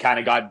kind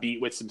of got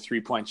beat with some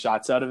 3-point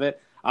shots out of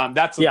it.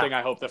 That's something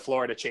I hope that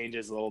Florida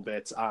changes a little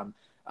bit.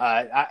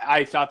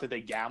 I thought that they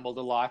gambled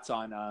a lot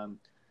on,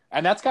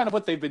 and that's kind of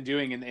what they've been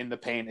doing in the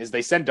paint is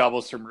they send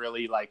doubles from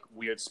really like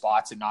weird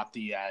spots and not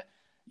the,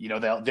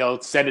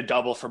 they'll send a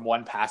double from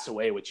one pass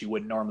away, which you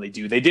wouldn't normally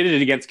do. They did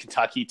it against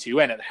Kentucky too,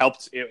 and it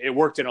helped. It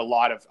worked in a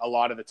lot of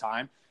the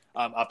time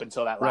up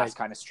until that last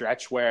kind of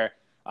stretch where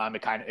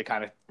it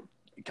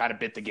kind of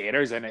bit the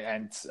Gators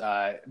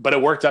but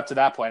it worked up to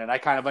that point. And I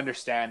kind of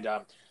understand,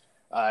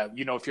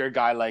 if you're a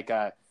guy like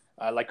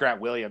Grant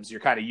Williams,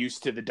 you're kind of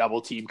used to the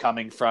double team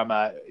coming from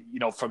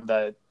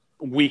the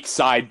weak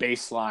side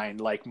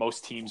baseline, like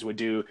most teams would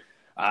do.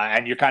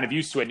 And you're kind of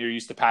used to it and you're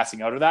used to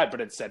passing out of that,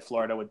 but instead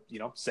Florida would,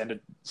 send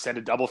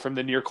a double from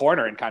the near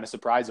corner and kind of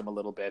surprise them a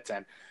little bit.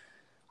 And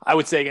I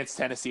would say against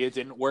Tennessee, it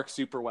didn't work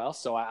super well.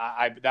 So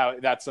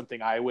that's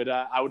something I would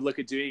look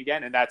at doing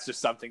again. And that's just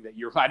something that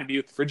you reminded me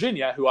with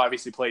Virginia, who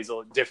obviously plays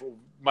a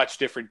much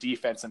different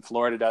defense than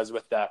Florida does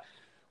with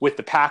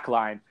the pack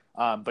line.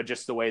 But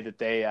just the way that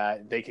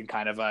they can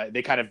kind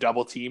of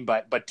double team,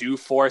 but do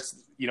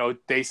force,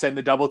 they send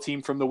the double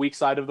team from the weak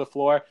side of the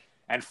floor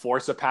and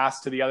force a pass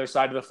to the other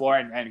side of the floor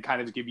and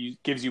kind of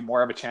gives you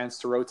more of a chance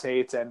to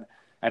rotate and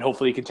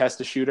hopefully contest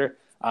the shooter.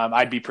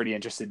 I'd be pretty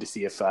interested to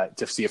see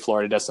if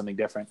Florida does something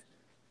different.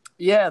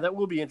 Yeah, that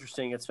will be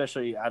interesting,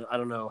 especially I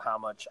don't know how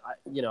much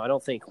I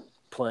don't think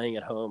playing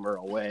at home or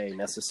away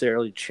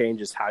necessarily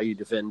changes how you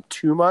defend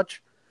too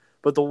much.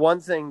 But the one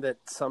thing that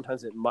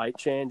sometimes it might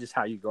change is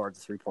how you guard the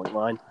 3-point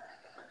line.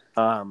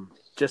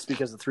 Just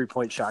because the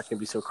 3-point shot can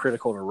be so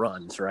critical to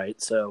runs,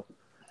 right? So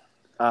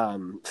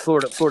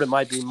Florida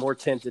might be more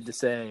tempted to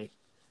say,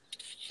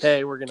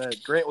 hey,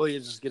 Grant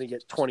Williams is going to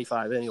get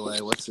 25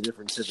 anyway. What's the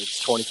difference if it's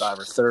 25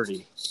 or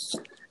 30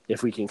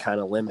 if we can kind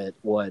of limit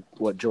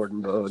what Jordan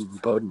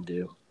Bowden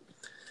do?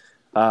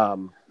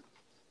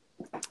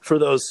 For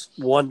those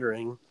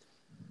wondering,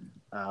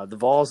 the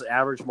Vols'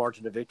 average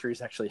margin of victory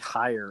is actually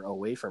higher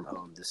away from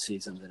home this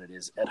season than it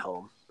is at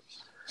home.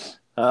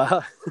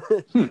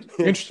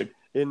 Interesting.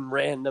 In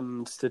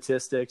random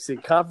statistics. In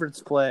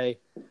conference play,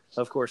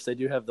 of course, they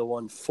do have the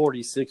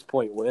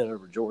 46-point win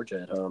over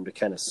Georgia at home to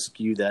kind of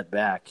skew that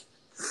back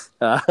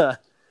the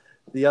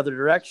other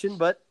direction.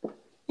 But,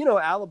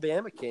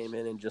 Alabama came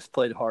in and just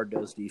played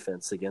hard-nosed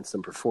defense against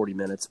them for 40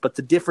 minutes. But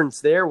the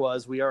difference there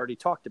was we already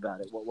talked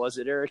about it. What was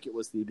it, Eric? It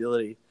was the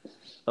ability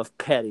of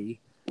Petty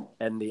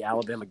and the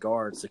Alabama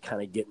guards to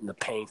kind of get in the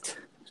paint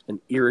and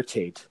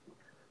irritate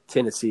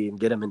Tennessee and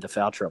get them into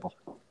foul trouble.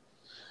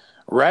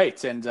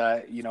 Right. And,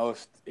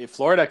 if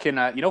Florida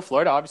can,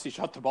 Florida obviously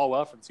shot the ball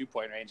well from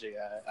 2-point range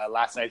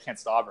last night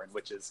against Auburn,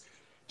 which is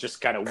just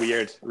kind of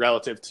weird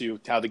relative to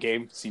how the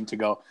game seemed to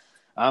go.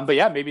 But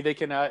yeah, maybe they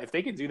can, if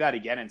they can do that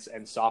again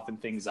and soften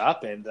things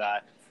up and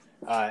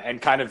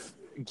kind of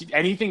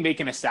anything they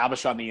can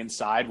establish on the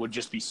inside would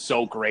just be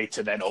so great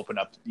to then open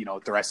up,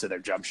 the rest of their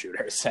jump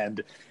shooters.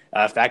 And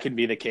if that can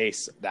be the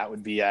case, that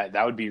would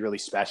be really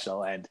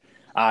special. And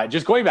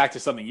just going back to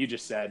something you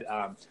just said,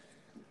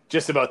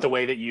 just about the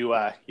way that you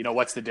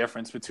what's the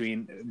difference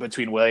between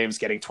Williams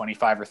getting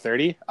 25 or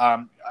 30.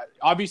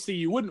 Obviously,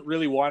 you wouldn't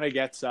really want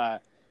to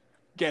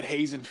get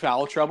Hayes in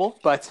foul trouble,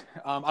 but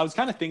I was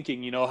kind of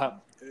thinking,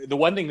 how the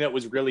one thing that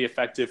was really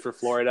effective for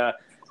Florida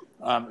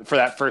for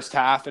that first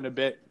half and a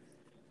bit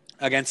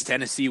against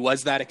Tennessee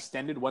was that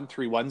extended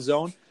 1-3-1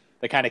 zone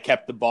that kind of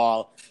kept the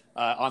ball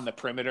on the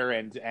perimeter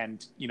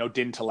and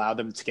didn't allow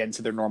them to get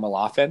into their normal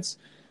offense.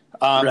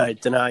 Right,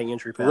 denying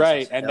entry passes.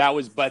 Right, and that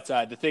was, but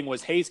the thing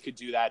was, Hayes could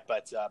do that,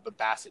 but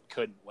Bassett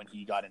couldn't when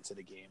he got into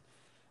the game.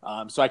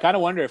 So I kind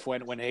of wonder if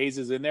when Hayes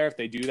is in there, if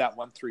they do that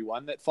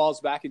 1-3-1 that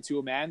falls back into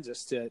a man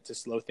just to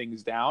slow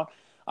things down.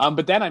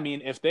 But then, I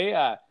mean, if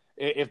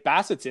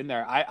Bassett's in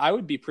there, I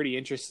would be pretty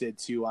interested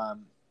to.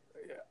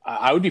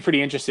 I would be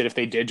pretty interested if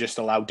they did just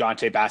allow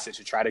Dante Bassett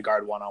to try to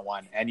guard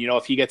one-on-one. And,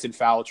 if he gets in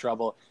foul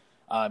trouble,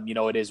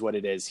 it is what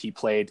it is. He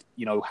played,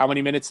 how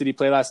many minutes did he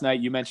play last night?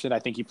 You mentioned, I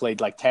think he played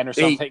like 10 or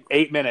something.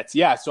 8 minutes.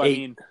 Yeah. So, 8. I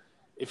mean,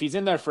 if he's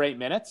in there for 8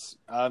 minutes,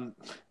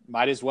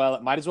 might as well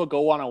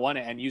go one-on-one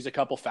and use a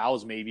couple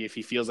fouls maybe if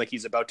he feels like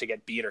he's about to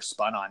get beat or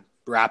spun on,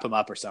 wrap him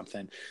up or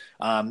something.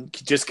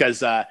 Just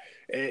because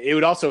it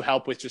would also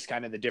help with just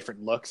kind of the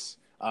different looks.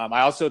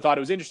 I also thought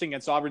it was interesting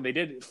against Auburn.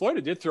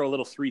 Florida did throw a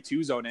little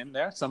 3-2 zone in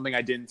there, something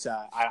I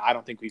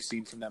don't think we've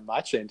seen from them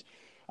much. And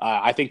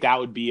I think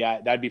that'd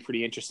be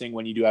pretty interesting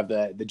when you do have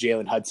the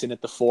Jalen Hudson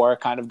at the 4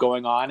 kind of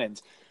going on.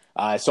 And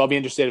so I'll be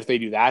interested if they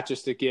do that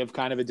just to give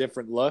kind of a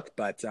different look.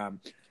 But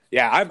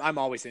I'm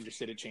always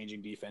interested in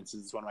changing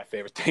defenses. It's one of my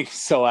favorite things.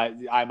 So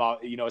I'm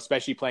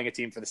especially playing a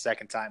team for the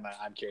second time,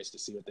 I'm curious to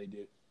see what they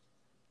do.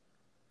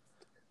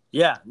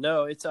 Yeah,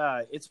 no,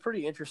 it's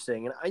pretty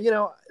interesting. And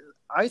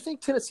I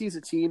think Tennessee is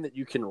a team that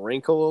you can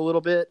wrinkle a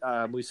little bit.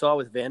 We saw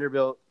with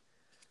Vanderbilt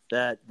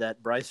that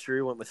Bryce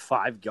Drew went with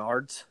 5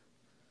 guards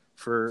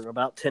for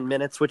about 10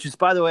 minutes, which is,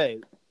 by the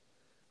way,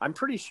 I'm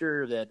pretty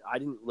sure that I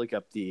didn't look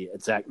up the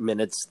exact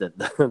minutes that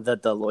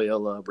the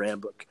Loyola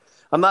Ramblers.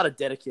 I'm not a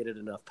dedicated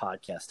enough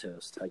podcast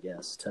host, I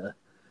guess, to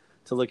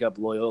look up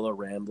Loyola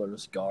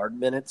Ramblers guard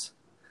minutes.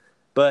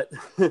 But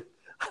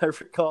I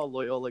recall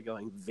Loyola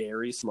going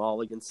very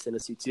small against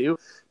Tennessee too,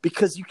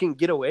 because you can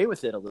get away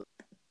with it a little.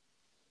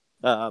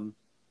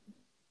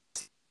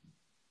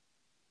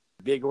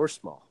 Big or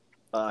small,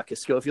 because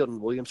Schofield and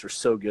Williams are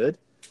so good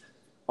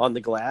on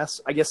the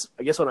glass. I guess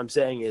what I'm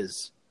saying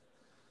is,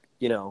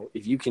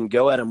 if you can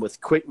go at them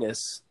with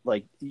quickness,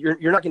 like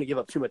you're not going to give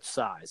up too much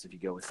size if you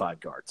go with 5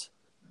 guards.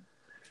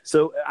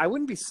 So I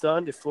wouldn't be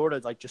stunned if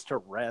Florida just to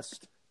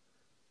rest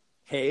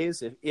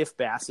Hayes if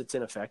Bassett's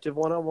ineffective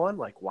one-on-one.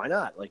 Like, why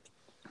not? Like,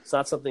 it's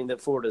not something that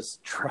Florida's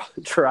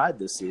tried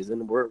this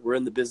season. We're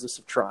in the business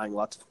of trying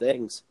lots of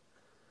things.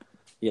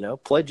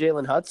 Play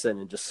Jalen Hudson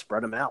and just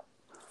spread him out.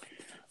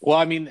 Well,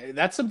 I mean,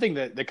 that's something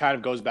that kind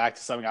of goes back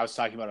to something I was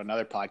talking about on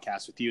another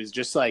podcast with you, is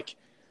just like,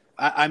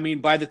 I mean,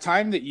 by the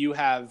time that you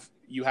have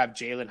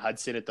Jalen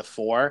Hudson at the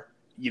 4,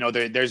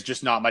 there's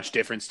just not much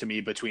difference to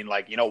me between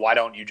why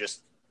don't you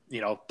just,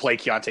 play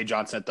Keontae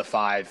Johnson at the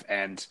 5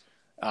 and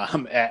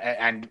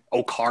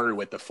Okaru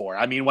with the 4.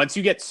 I mean, once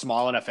you get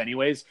small enough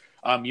anyways,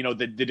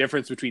 the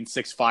difference between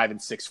 6'5" and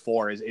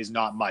 6'4" is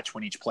not much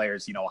when each player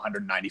is,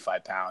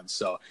 195 pounds.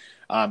 So,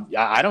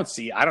 I don't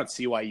see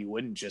why you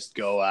wouldn't just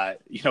go,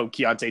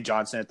 Keontae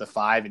Johnson at the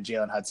 5 and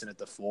Jalen Hudson at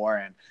the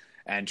 4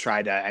 and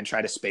try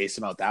to space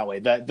them out that way.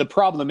 The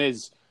problem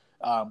is,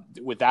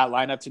 with that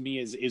lineup to me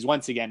is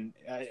once again,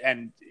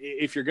 and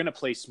if you're going to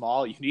play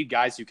small, you need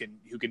guys who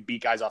can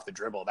beat guys off the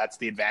dribble. That's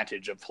the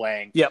advantage of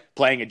playing a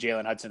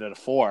Jalen Hudson at a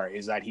 4,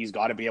 is that he's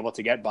got to be able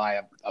to get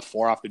by a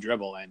 4 off the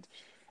dribble.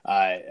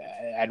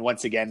 And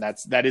once again,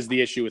 that is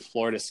the issue with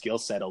Florida's skill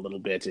set a little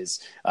bit, is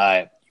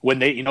when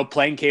they,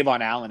 playing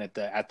Kayvon Allen at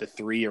the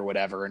 3 or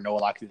whatever, or Noah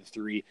Locke at the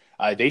 3,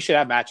 they should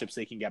have matchups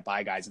they can get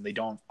by guys, and they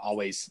don't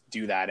always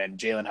do that. And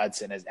Jalen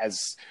Hudson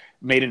has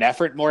made an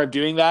effort more of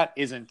doing that.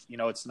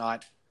 It's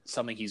not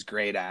something he's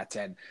great at.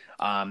 And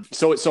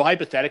so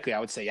hypothetically, I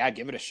would say, yeah,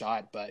 give it a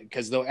shot. But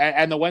because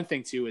the one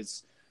thing too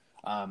is,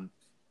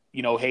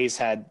 Hayes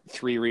had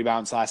 3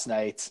 rebounds last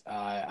night,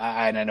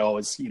 and I know it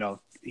was,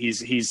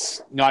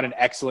 he's not an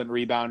excellent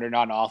rebounder,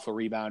 not an awful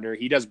rebounder.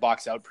 He does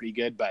box out pretty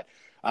good, but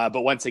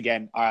once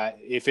again,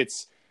 if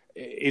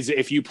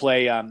you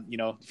play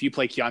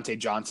Keontae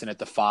Johnson at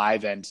the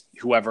 5 and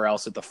whoever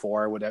else at the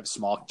 4 would have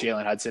small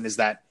Jalen Hudson, is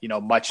that,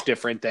 much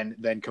different than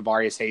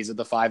Kavarius Hayes at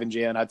the 5 and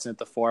Jalen Hudson at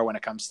the 4 when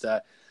it comes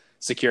to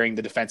securing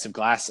the defensive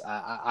glass?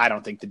 I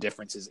don't think the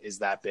difference is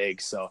that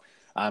big. So,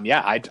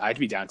 I'd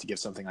be down to give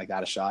something like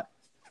that a shot.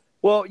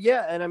 Well,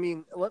 yeah, and I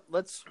mean,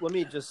 let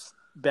me just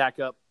back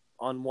up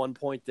on one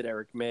point that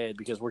Eric made,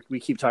 because we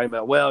keep talking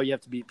about, well, you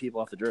have to beat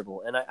people off the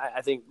dribble. And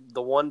I think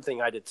the one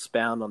thing I'd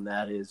expound on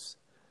that is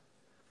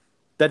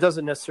that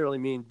doesn't necessarily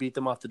mean beat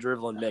them off the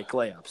dribble and make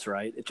layups,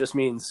 right? It just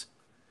means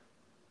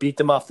beat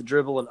them off the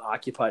dribble and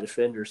occupy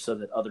defenders so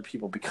that other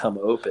people become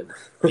open.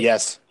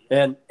 Yes.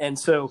 And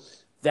so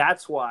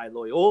that's why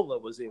Loyola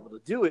was able to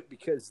do it,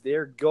 because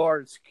their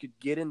guards could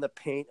get in the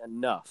paint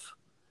enough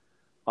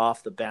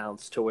off the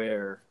bounce to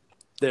where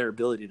their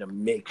ability to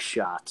make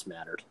shots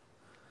mattered.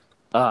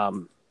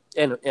 And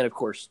of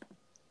course,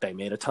 they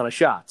made a ton of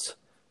shots.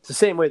 It's the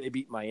same way they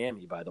beat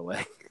Miami, by the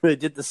way. They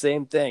did the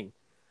same thing.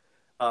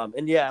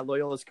 And yeah,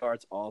 Loyola's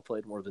guards all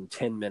played more than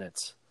 10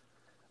 minutes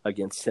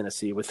against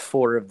Tennessee, with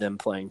 4 of them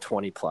playing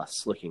 20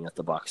 plus, looking at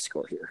the box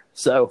score here.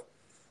 So,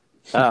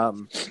 so,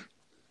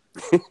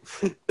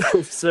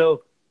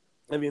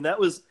 I mean, that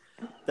was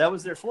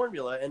their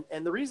formula.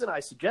 And the reason I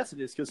suggested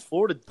it is because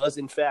Florida does,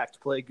 in fact,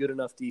 play good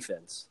enough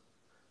defense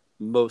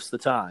most of the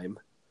time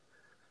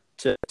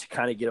to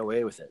kind of get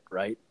away with it,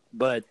 right?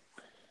 But,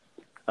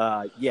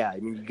 yeah, I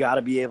mean, you got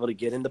to be able to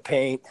get in the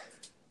paint,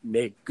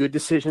 make good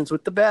decisions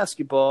with the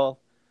basketball,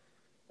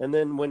 and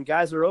then when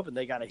guys are open,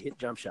 they got to hit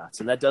jump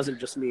shots. And that doesn't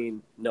just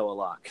mean Noah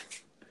Locke.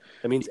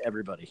 That means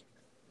everybody.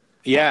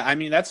 Yeah, I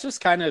mean, that's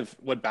just kind of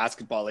what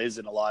basketball is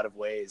in a lot of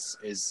ways,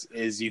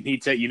 is you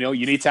need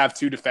to have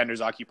 2 defenders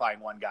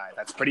occupying one guy.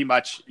 That's pretty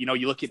much,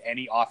 you look at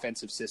any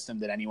offensive system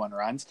that anyone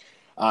runs.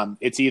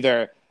 It's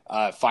either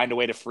find a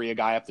way to free a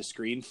guy off a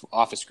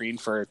screen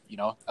for,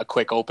 a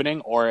quick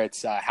opening, or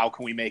it's how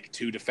can we make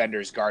 2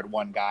 defenders guard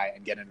one guy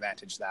and get an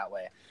advantage that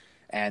way.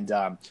 And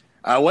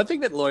one thing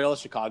that Loyola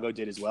Chicago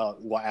did as well,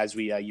 as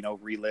we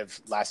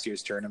relive last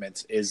year's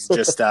tournament, is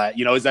just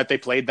is that they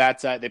played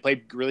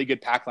really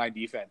good pack line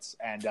defense,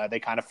 and they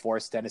kind of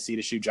forced Tennessee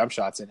to shoot jump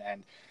shots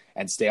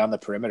and stay on the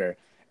perimeter.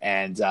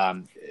 And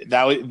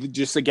that was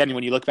just, again,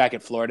 when you look back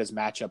at Florida's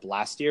matchup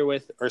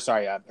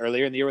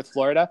earlier in the year with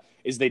Florida,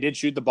 is they did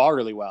shoot the ball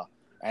really well.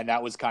 And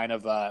that was kind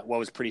of what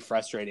was pretty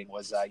frustrating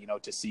was,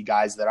 to see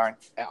guys that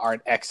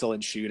aren't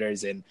excellent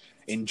shooters in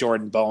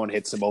Jordan Bone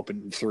hit some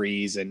open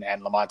threes, and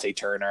Lamonte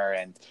Turner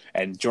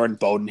and Jordan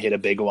Bowden hit a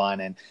big one.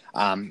 And,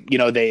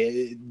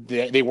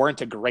 they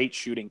weren't a great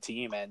shooting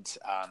team. And,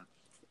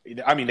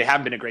 I mean, they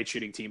haven't been a great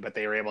shooting team, but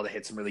they were able to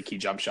hit some really key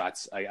jump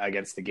shots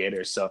against the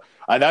Gators. So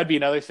that would be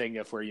another thing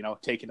if we're,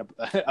 taking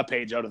a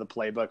page out of the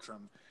playbook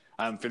from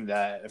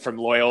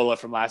Loyola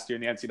from last year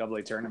in the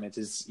NCAA tournament,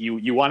 is you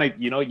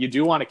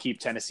do want to keep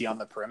Tennessee on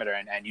the perimeter,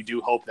 and you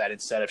do hope that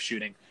instead of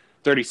shooting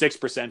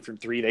 36% from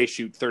 3, they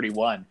shoot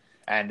 31,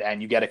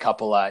 and you get a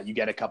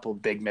couple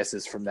big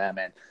misses from them.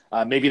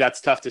 And maybe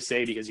that's tough to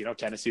say because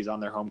Tennessee's on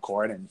their home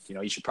court, and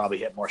you should probably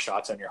hit more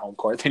shots on your home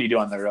court than you do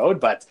on the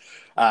road. But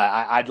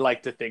I'd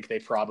like to think they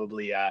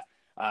probably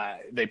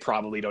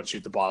don't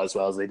shoot the ball as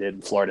well as they did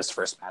in Florida's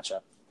first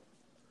matchup.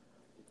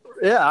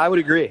 Yeah, I would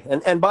agree.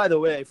 And by the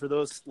way, for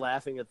those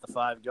laughing at the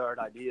 5-guard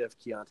idea of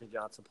Keontae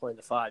Johnson playing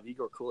the 5,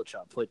 Igor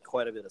Kulichov played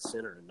quite a bit of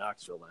center in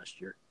Knoxville last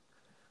year.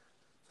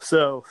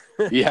 So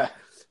yeah,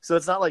 so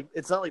it's not like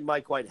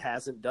Mike White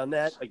hasn't done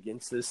that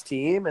against this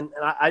team. And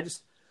I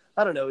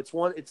don't know.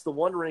 It's the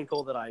one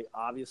wrinkle that I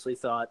obviously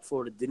thought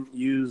Florida didn't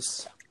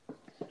use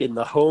in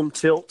the home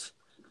tilt,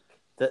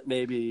 that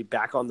maybe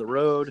back on the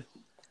road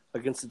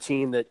against a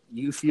team that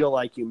you feel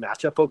like you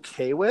match up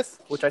okay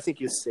with, which I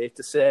think is safe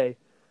to say.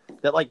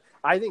 That,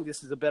 I think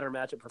this is a better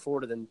matchup for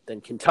Florida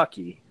than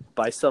Kentucky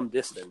by some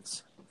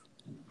distance.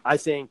 I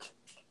think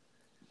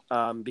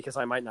because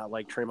I might not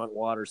like Tremont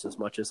Waters as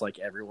much as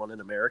everyone in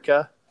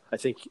America. I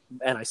think,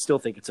 and I still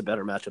think it's a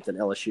better matchup than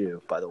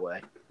LSU, by the way.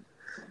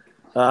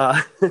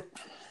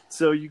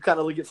 So you kind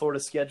of look at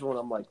Florida's schedule, and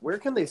I'm like, where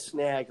can they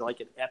snag an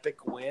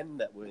epic win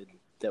that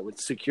would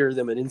secure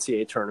them an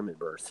NCAA tournament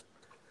berth?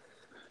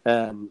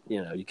 And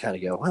you kind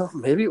of go, well,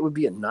 maybe it would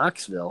be in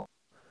Knoxville.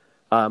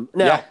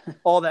 Now,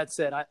 all that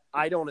said,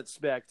 I don't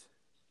expect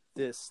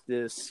this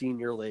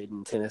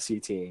senior-laden Tennessee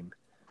team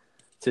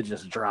to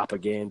just drop a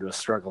game to a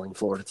struggling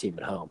Florida team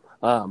at home.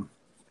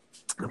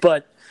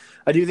 But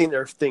I do think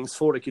there are things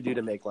Florida could do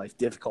to make life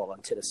difficult on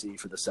Tennessee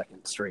for the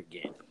second straight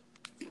game.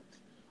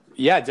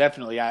 Yeah,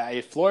 definitely.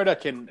 If Florida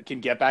can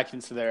get back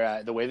into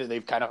their the way that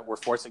they've kind of were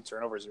forcing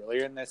turnovers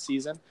earlier in this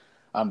season,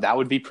 that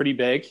would be pretty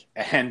big.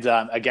 And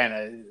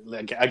again,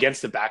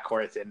 against the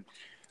backcourt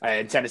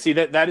and Tennessee,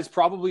 that is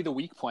probably the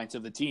weak points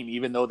of the team,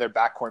 even though their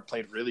backcourt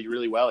played really,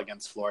 really well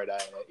against Florida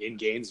in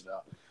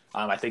Gainesville.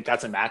 I think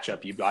that's a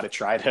matchup you've got to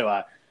try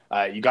to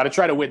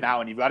win that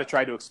one. You've got to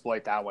try to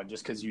exploit that one,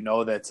 just because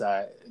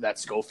that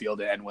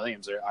Schofield and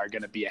Williams are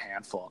going to be a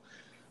handful.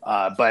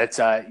 But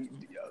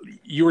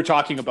you were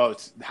talking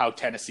about how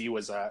Tennessee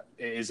is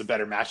a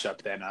better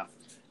matchup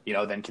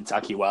than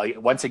Kentucky. Well,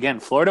 once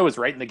again, Florida was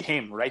right in the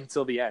game right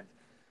until the end,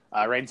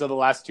 right until the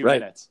last 2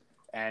 minutes.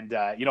 And,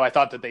 I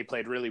thought that they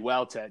played really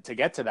well to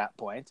get to that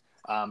point.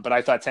 But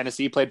I thought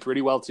Tennessee played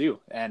pretty well too.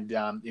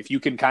 And if you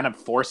can kind of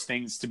force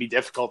things to be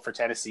difficult for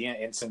Tennessee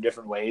in some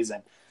different ways,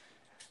 and,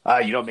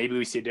 maybe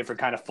we see a different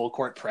kind of full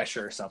court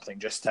pressure or something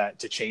just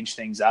to change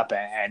things up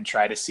and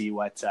try to see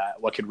what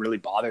could really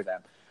bother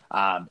them.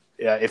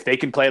 If they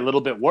can play a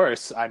little bit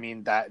worse, I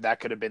mean, that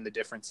could have been the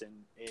difference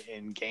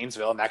in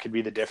Gainesville, and that could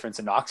be the difference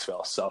in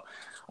Knoxville. So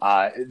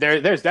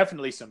there's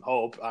definitely some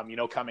hope,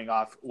 coming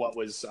off what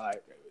was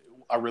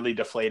a really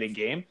deflating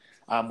game.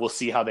 We'll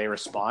see how they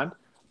respond,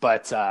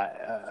 but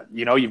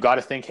you've got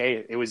to think,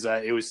 hey, it was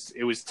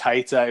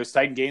tight. It was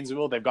tight in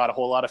Gainesville. They've got a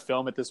whole lot of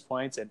film at this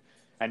point,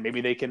 and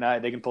maybe they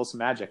can pull some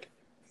magic.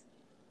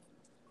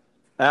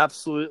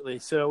 Absolutely.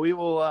 So we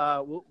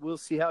will we'll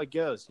see how it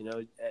goes. You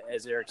know,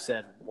 as Eric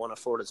said, one of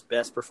Florida's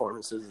best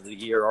performances of the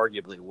year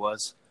arguably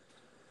was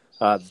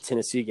the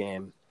Tennessee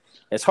game.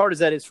 As hard as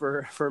that is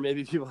for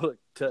maybe people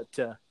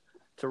to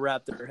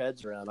wrap their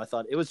heads around, I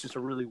thought it was just a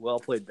really well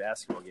played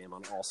basketball game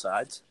on all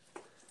sides,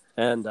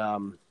 and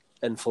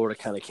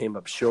Florida kind of came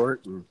up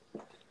short, and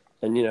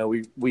you know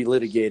we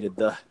litigated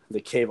the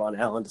Kayvon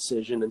Allen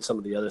decision and some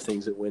of the other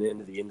things that went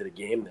into the end of the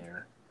game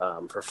there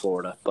for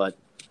Florida, but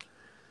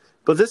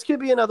this could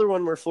be another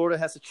one where Florida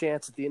has a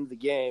chance at the end of the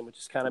game, which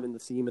is kind of in the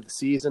theme of the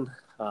season.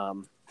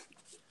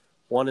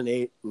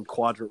 1-8 in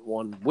quadrant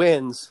 1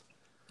 wins,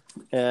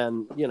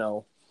 and you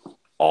know,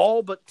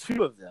 all but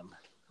 2 of them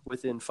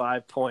within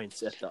 5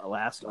 points at the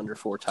last under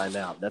 4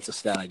 timeout. That's a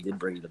stat I did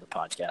bring to the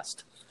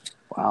podcast.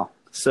 Wow.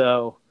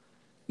 So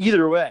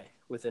either way,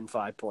 within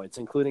 5 points,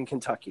 including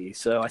Kentucky.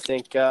 So I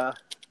think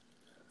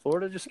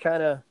Florida just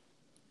kind of,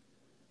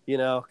 you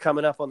know,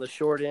 coming up on the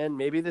short end.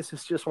 Maybe this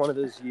is just one of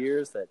those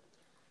years that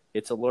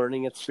it's a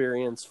learning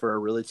experience for a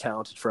really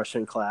talented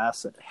freshman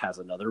class that has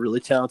another really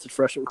talented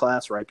freshman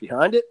class right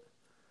behind it.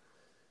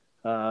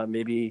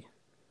 Maybe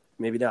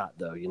not,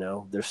 though. You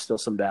know, there's still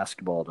some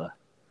basketball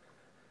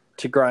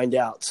to grind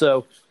out.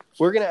 So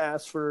we're going to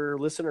ask for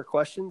listener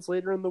questions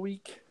later in the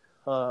week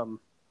and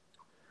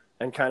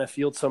kind of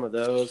field some of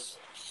those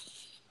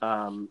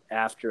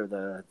after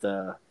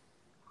the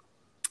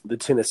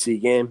Tennessee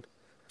game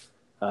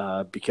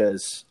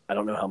because I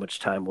don't know how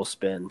much time we'll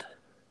spend.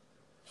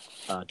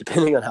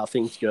 Depending on how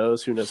things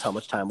goes, who knows how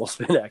much time we'll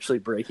spend actually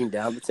breaking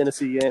down the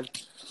Tennessee game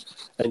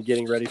and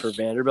getting ready for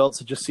Vanderbilt.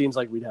 So it just seems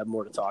like we'd have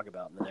more to talk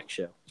about in the next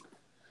show.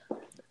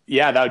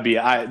 Yeah, that would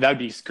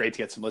be great to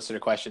get some listener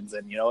questions,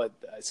 and you know,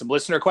 some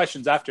listener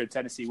questions after a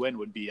Tennessee win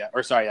would be,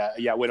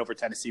 win over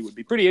Tennessee would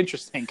be pretty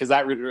interesting because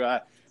that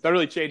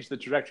really changed the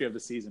trajectory of the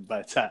season.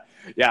 But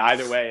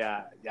either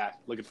way,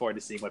 looking forward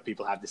to seeing what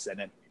people have to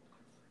send in.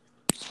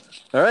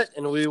 All right,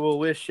 and we will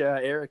wish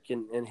Eric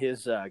and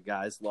his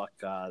guys luck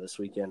this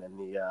weekend,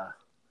 and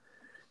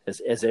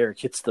as Eric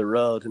hits the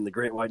road in the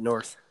Great White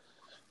North.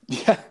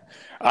 Yeah,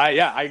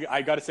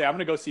 I got to say I'm going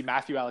to go see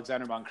Matthew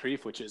Alexander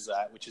Moncrief, which is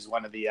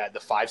one of the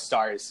 5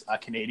 stars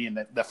Canadian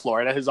that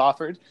Florida has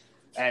offered.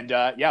 And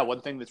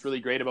one thing that's really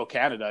great about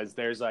Canada is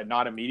there's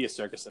not a media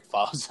circus that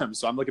follows him.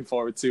 So I'm looking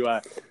forward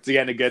to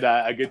getting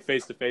a good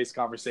face-to-face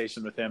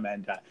conversation with him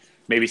and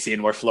maybe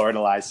seeing where Florida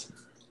lies.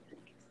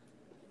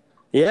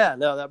 Yeah,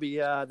 no, that'd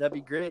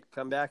be great.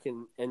 Come back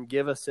and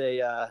give us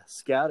a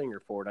scouting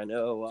report. I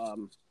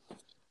know,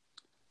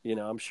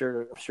 I'm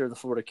sure the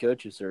Florida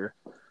coaches are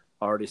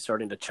already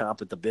starting to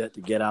chomp at the bit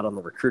to get out on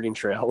the recruiting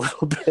trail a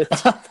little bit.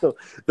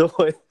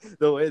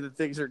 the way that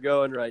things are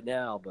going right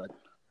now. But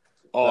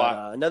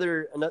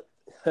another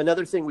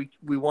thing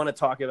we want to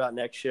talk about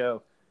next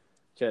show,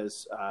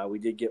 because we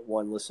did get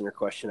one listener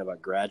question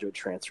about graduate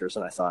transfers,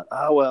 and I thought,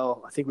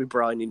 I think we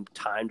probably need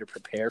time to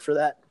prepare for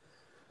that.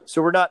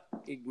 So we're not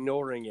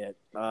ignoring it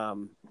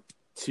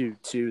to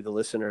the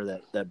listener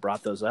that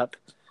brought those up.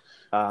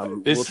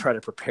 We'll try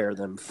to prepare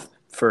them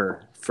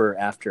for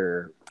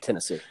after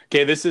Tennessee.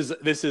 Okay, this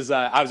is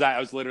I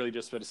was literally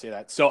just about to say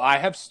that. So I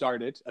have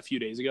started a few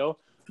days ago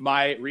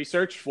my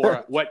research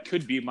for what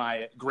could be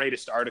my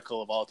greatest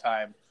article of all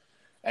time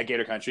at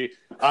Gator Country.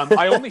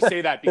 I only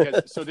say that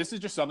because so this is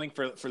just something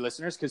for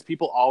listeners, because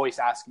people always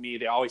ask me,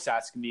 they always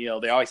ask Neil,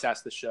 they always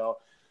ask the show,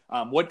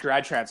 what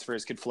grad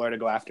transfers could Florida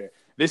go after?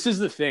 This is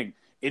the thing.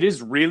 It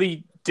is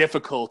really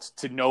difficult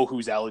to know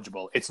who's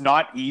eligible. It's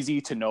not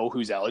easy to know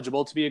who's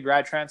eligible to be a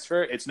grad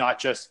transfer. It's not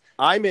just...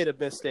 I made a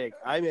mistake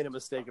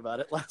about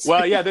it last week.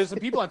 Well, yeah, there's some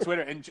people on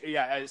Twitter, and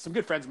some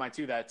good friends of mine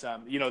too that,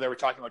 they were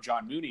talking about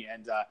John Mooney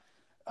and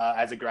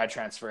as a grad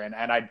transfer, and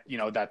I,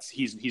 that's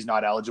he's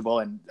not eligible,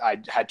 and I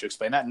had to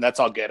explain that, and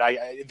that's all good.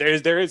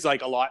 There is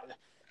like a lot.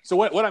 So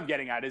what I'm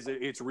getting at is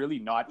it's really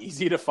not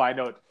easy to find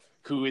out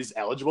who is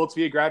eligible to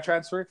be a grad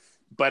transfer.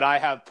 But I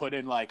have put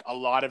in like a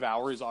lot of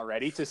hours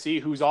already to see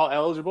who's all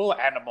eligible.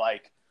 And I'm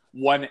like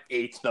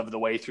 1/8 of the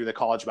way through the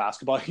college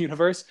basketball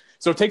universe.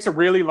 So it takes a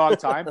really long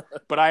time,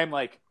 but I am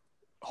like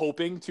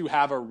hoping to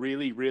have a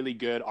really, really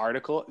good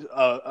article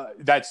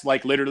that's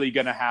like literally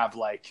going to have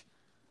like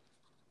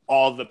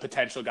all the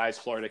potential guys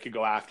Florida could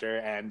go after.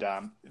 And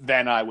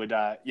then I would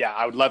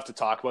love to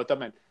talk about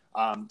them. And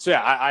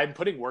I'm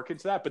putting work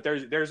into that, but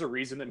there's a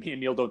reason that me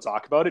and Neil don't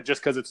talk about it,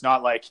 just because it's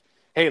not like,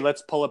 hey,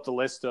 let's pull up the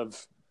list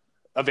of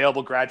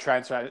available grad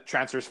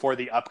transfers for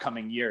the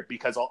upcoming year,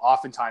 because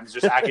oftentimes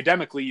just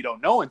academically you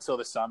don't know until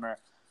the summer.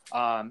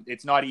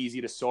 It's not easy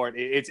to sort.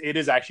 It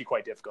is actually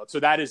quite difficult. So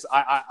that is,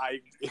 I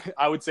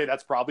would say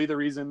that's probably the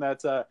reason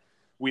that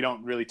we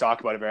don't really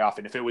talk about it very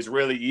often. If it was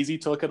really easy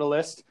to look at a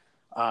list,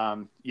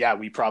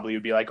 we probably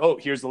would be like, oh,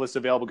 here's the list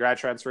of available grad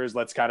transfers.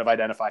 Let's kind of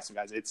identify some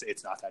guys.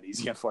 It's not that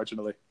easy,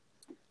 unfortunately.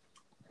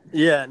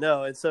 Yeah,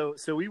 no. And so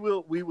we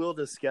will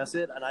discuss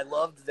it. And I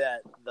loved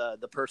that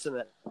the person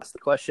that asked the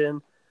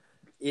question,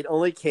 it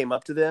only came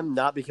up to them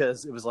not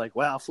because it was like,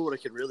 wow,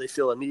 Florida could really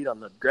feel a need on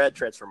the grad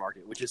transfer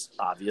market, which is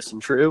obvious and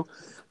true,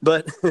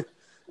 but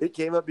It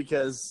came up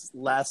because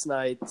last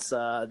night's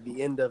the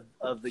end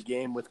of the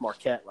game with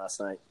Marquette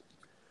last night,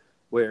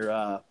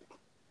 where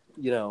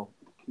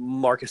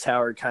Marcus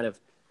Howard kind of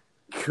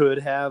could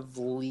have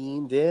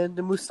leaned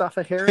into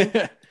Mustafa Harry,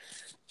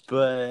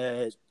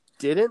 but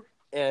didn't,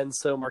 and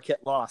so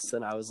Marquette lost.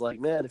 And I was like,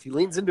 man, if he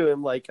leans into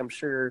him, like I'm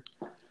sure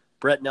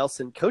Brett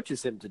Nelson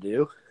coaches him to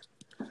do,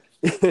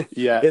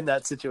 in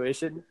that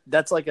situation,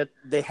 that's like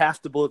they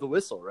have to blow the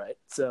whistle, right?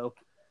 So.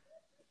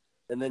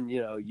 And then,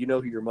 you know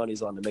who your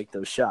money's on to make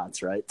those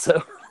shots, right?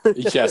 So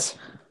yes,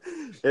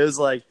 it was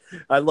like,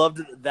 I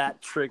loved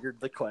that triggered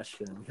the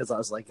question because I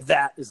was like,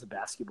 that is a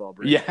basketball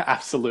brain. Yeah,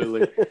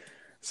 absolutely.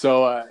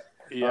 So,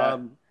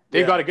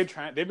 they've got a good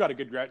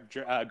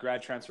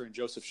grad transfer in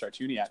Joseph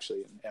Chartuni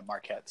actually at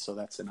Marquette. So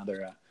that's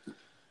another,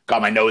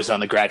 got my nose on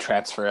the grad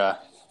transfer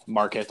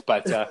market,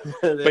 but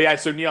yeah.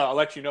 So Neil, I'll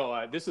let you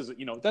know. This is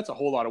that's a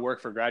whole lot of work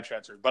for grad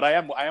transfer, but I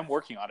am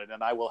working on it,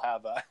 and I will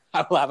have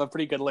a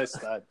pretty good list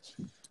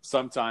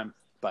sometime.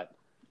 But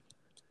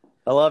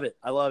I love it.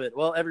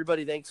 Well,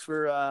 everybody, thanks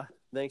for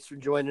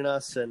joining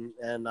us, and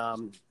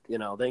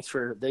thanks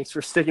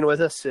for sticking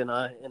with us in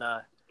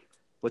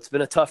what's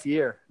been a tough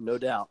year, no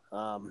doubt.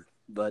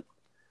 But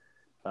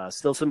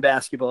still some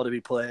basketball to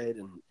be played,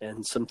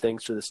 and some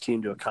things for this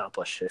team to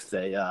accomplish if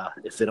they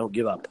don't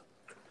give up.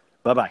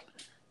 Bye-bye.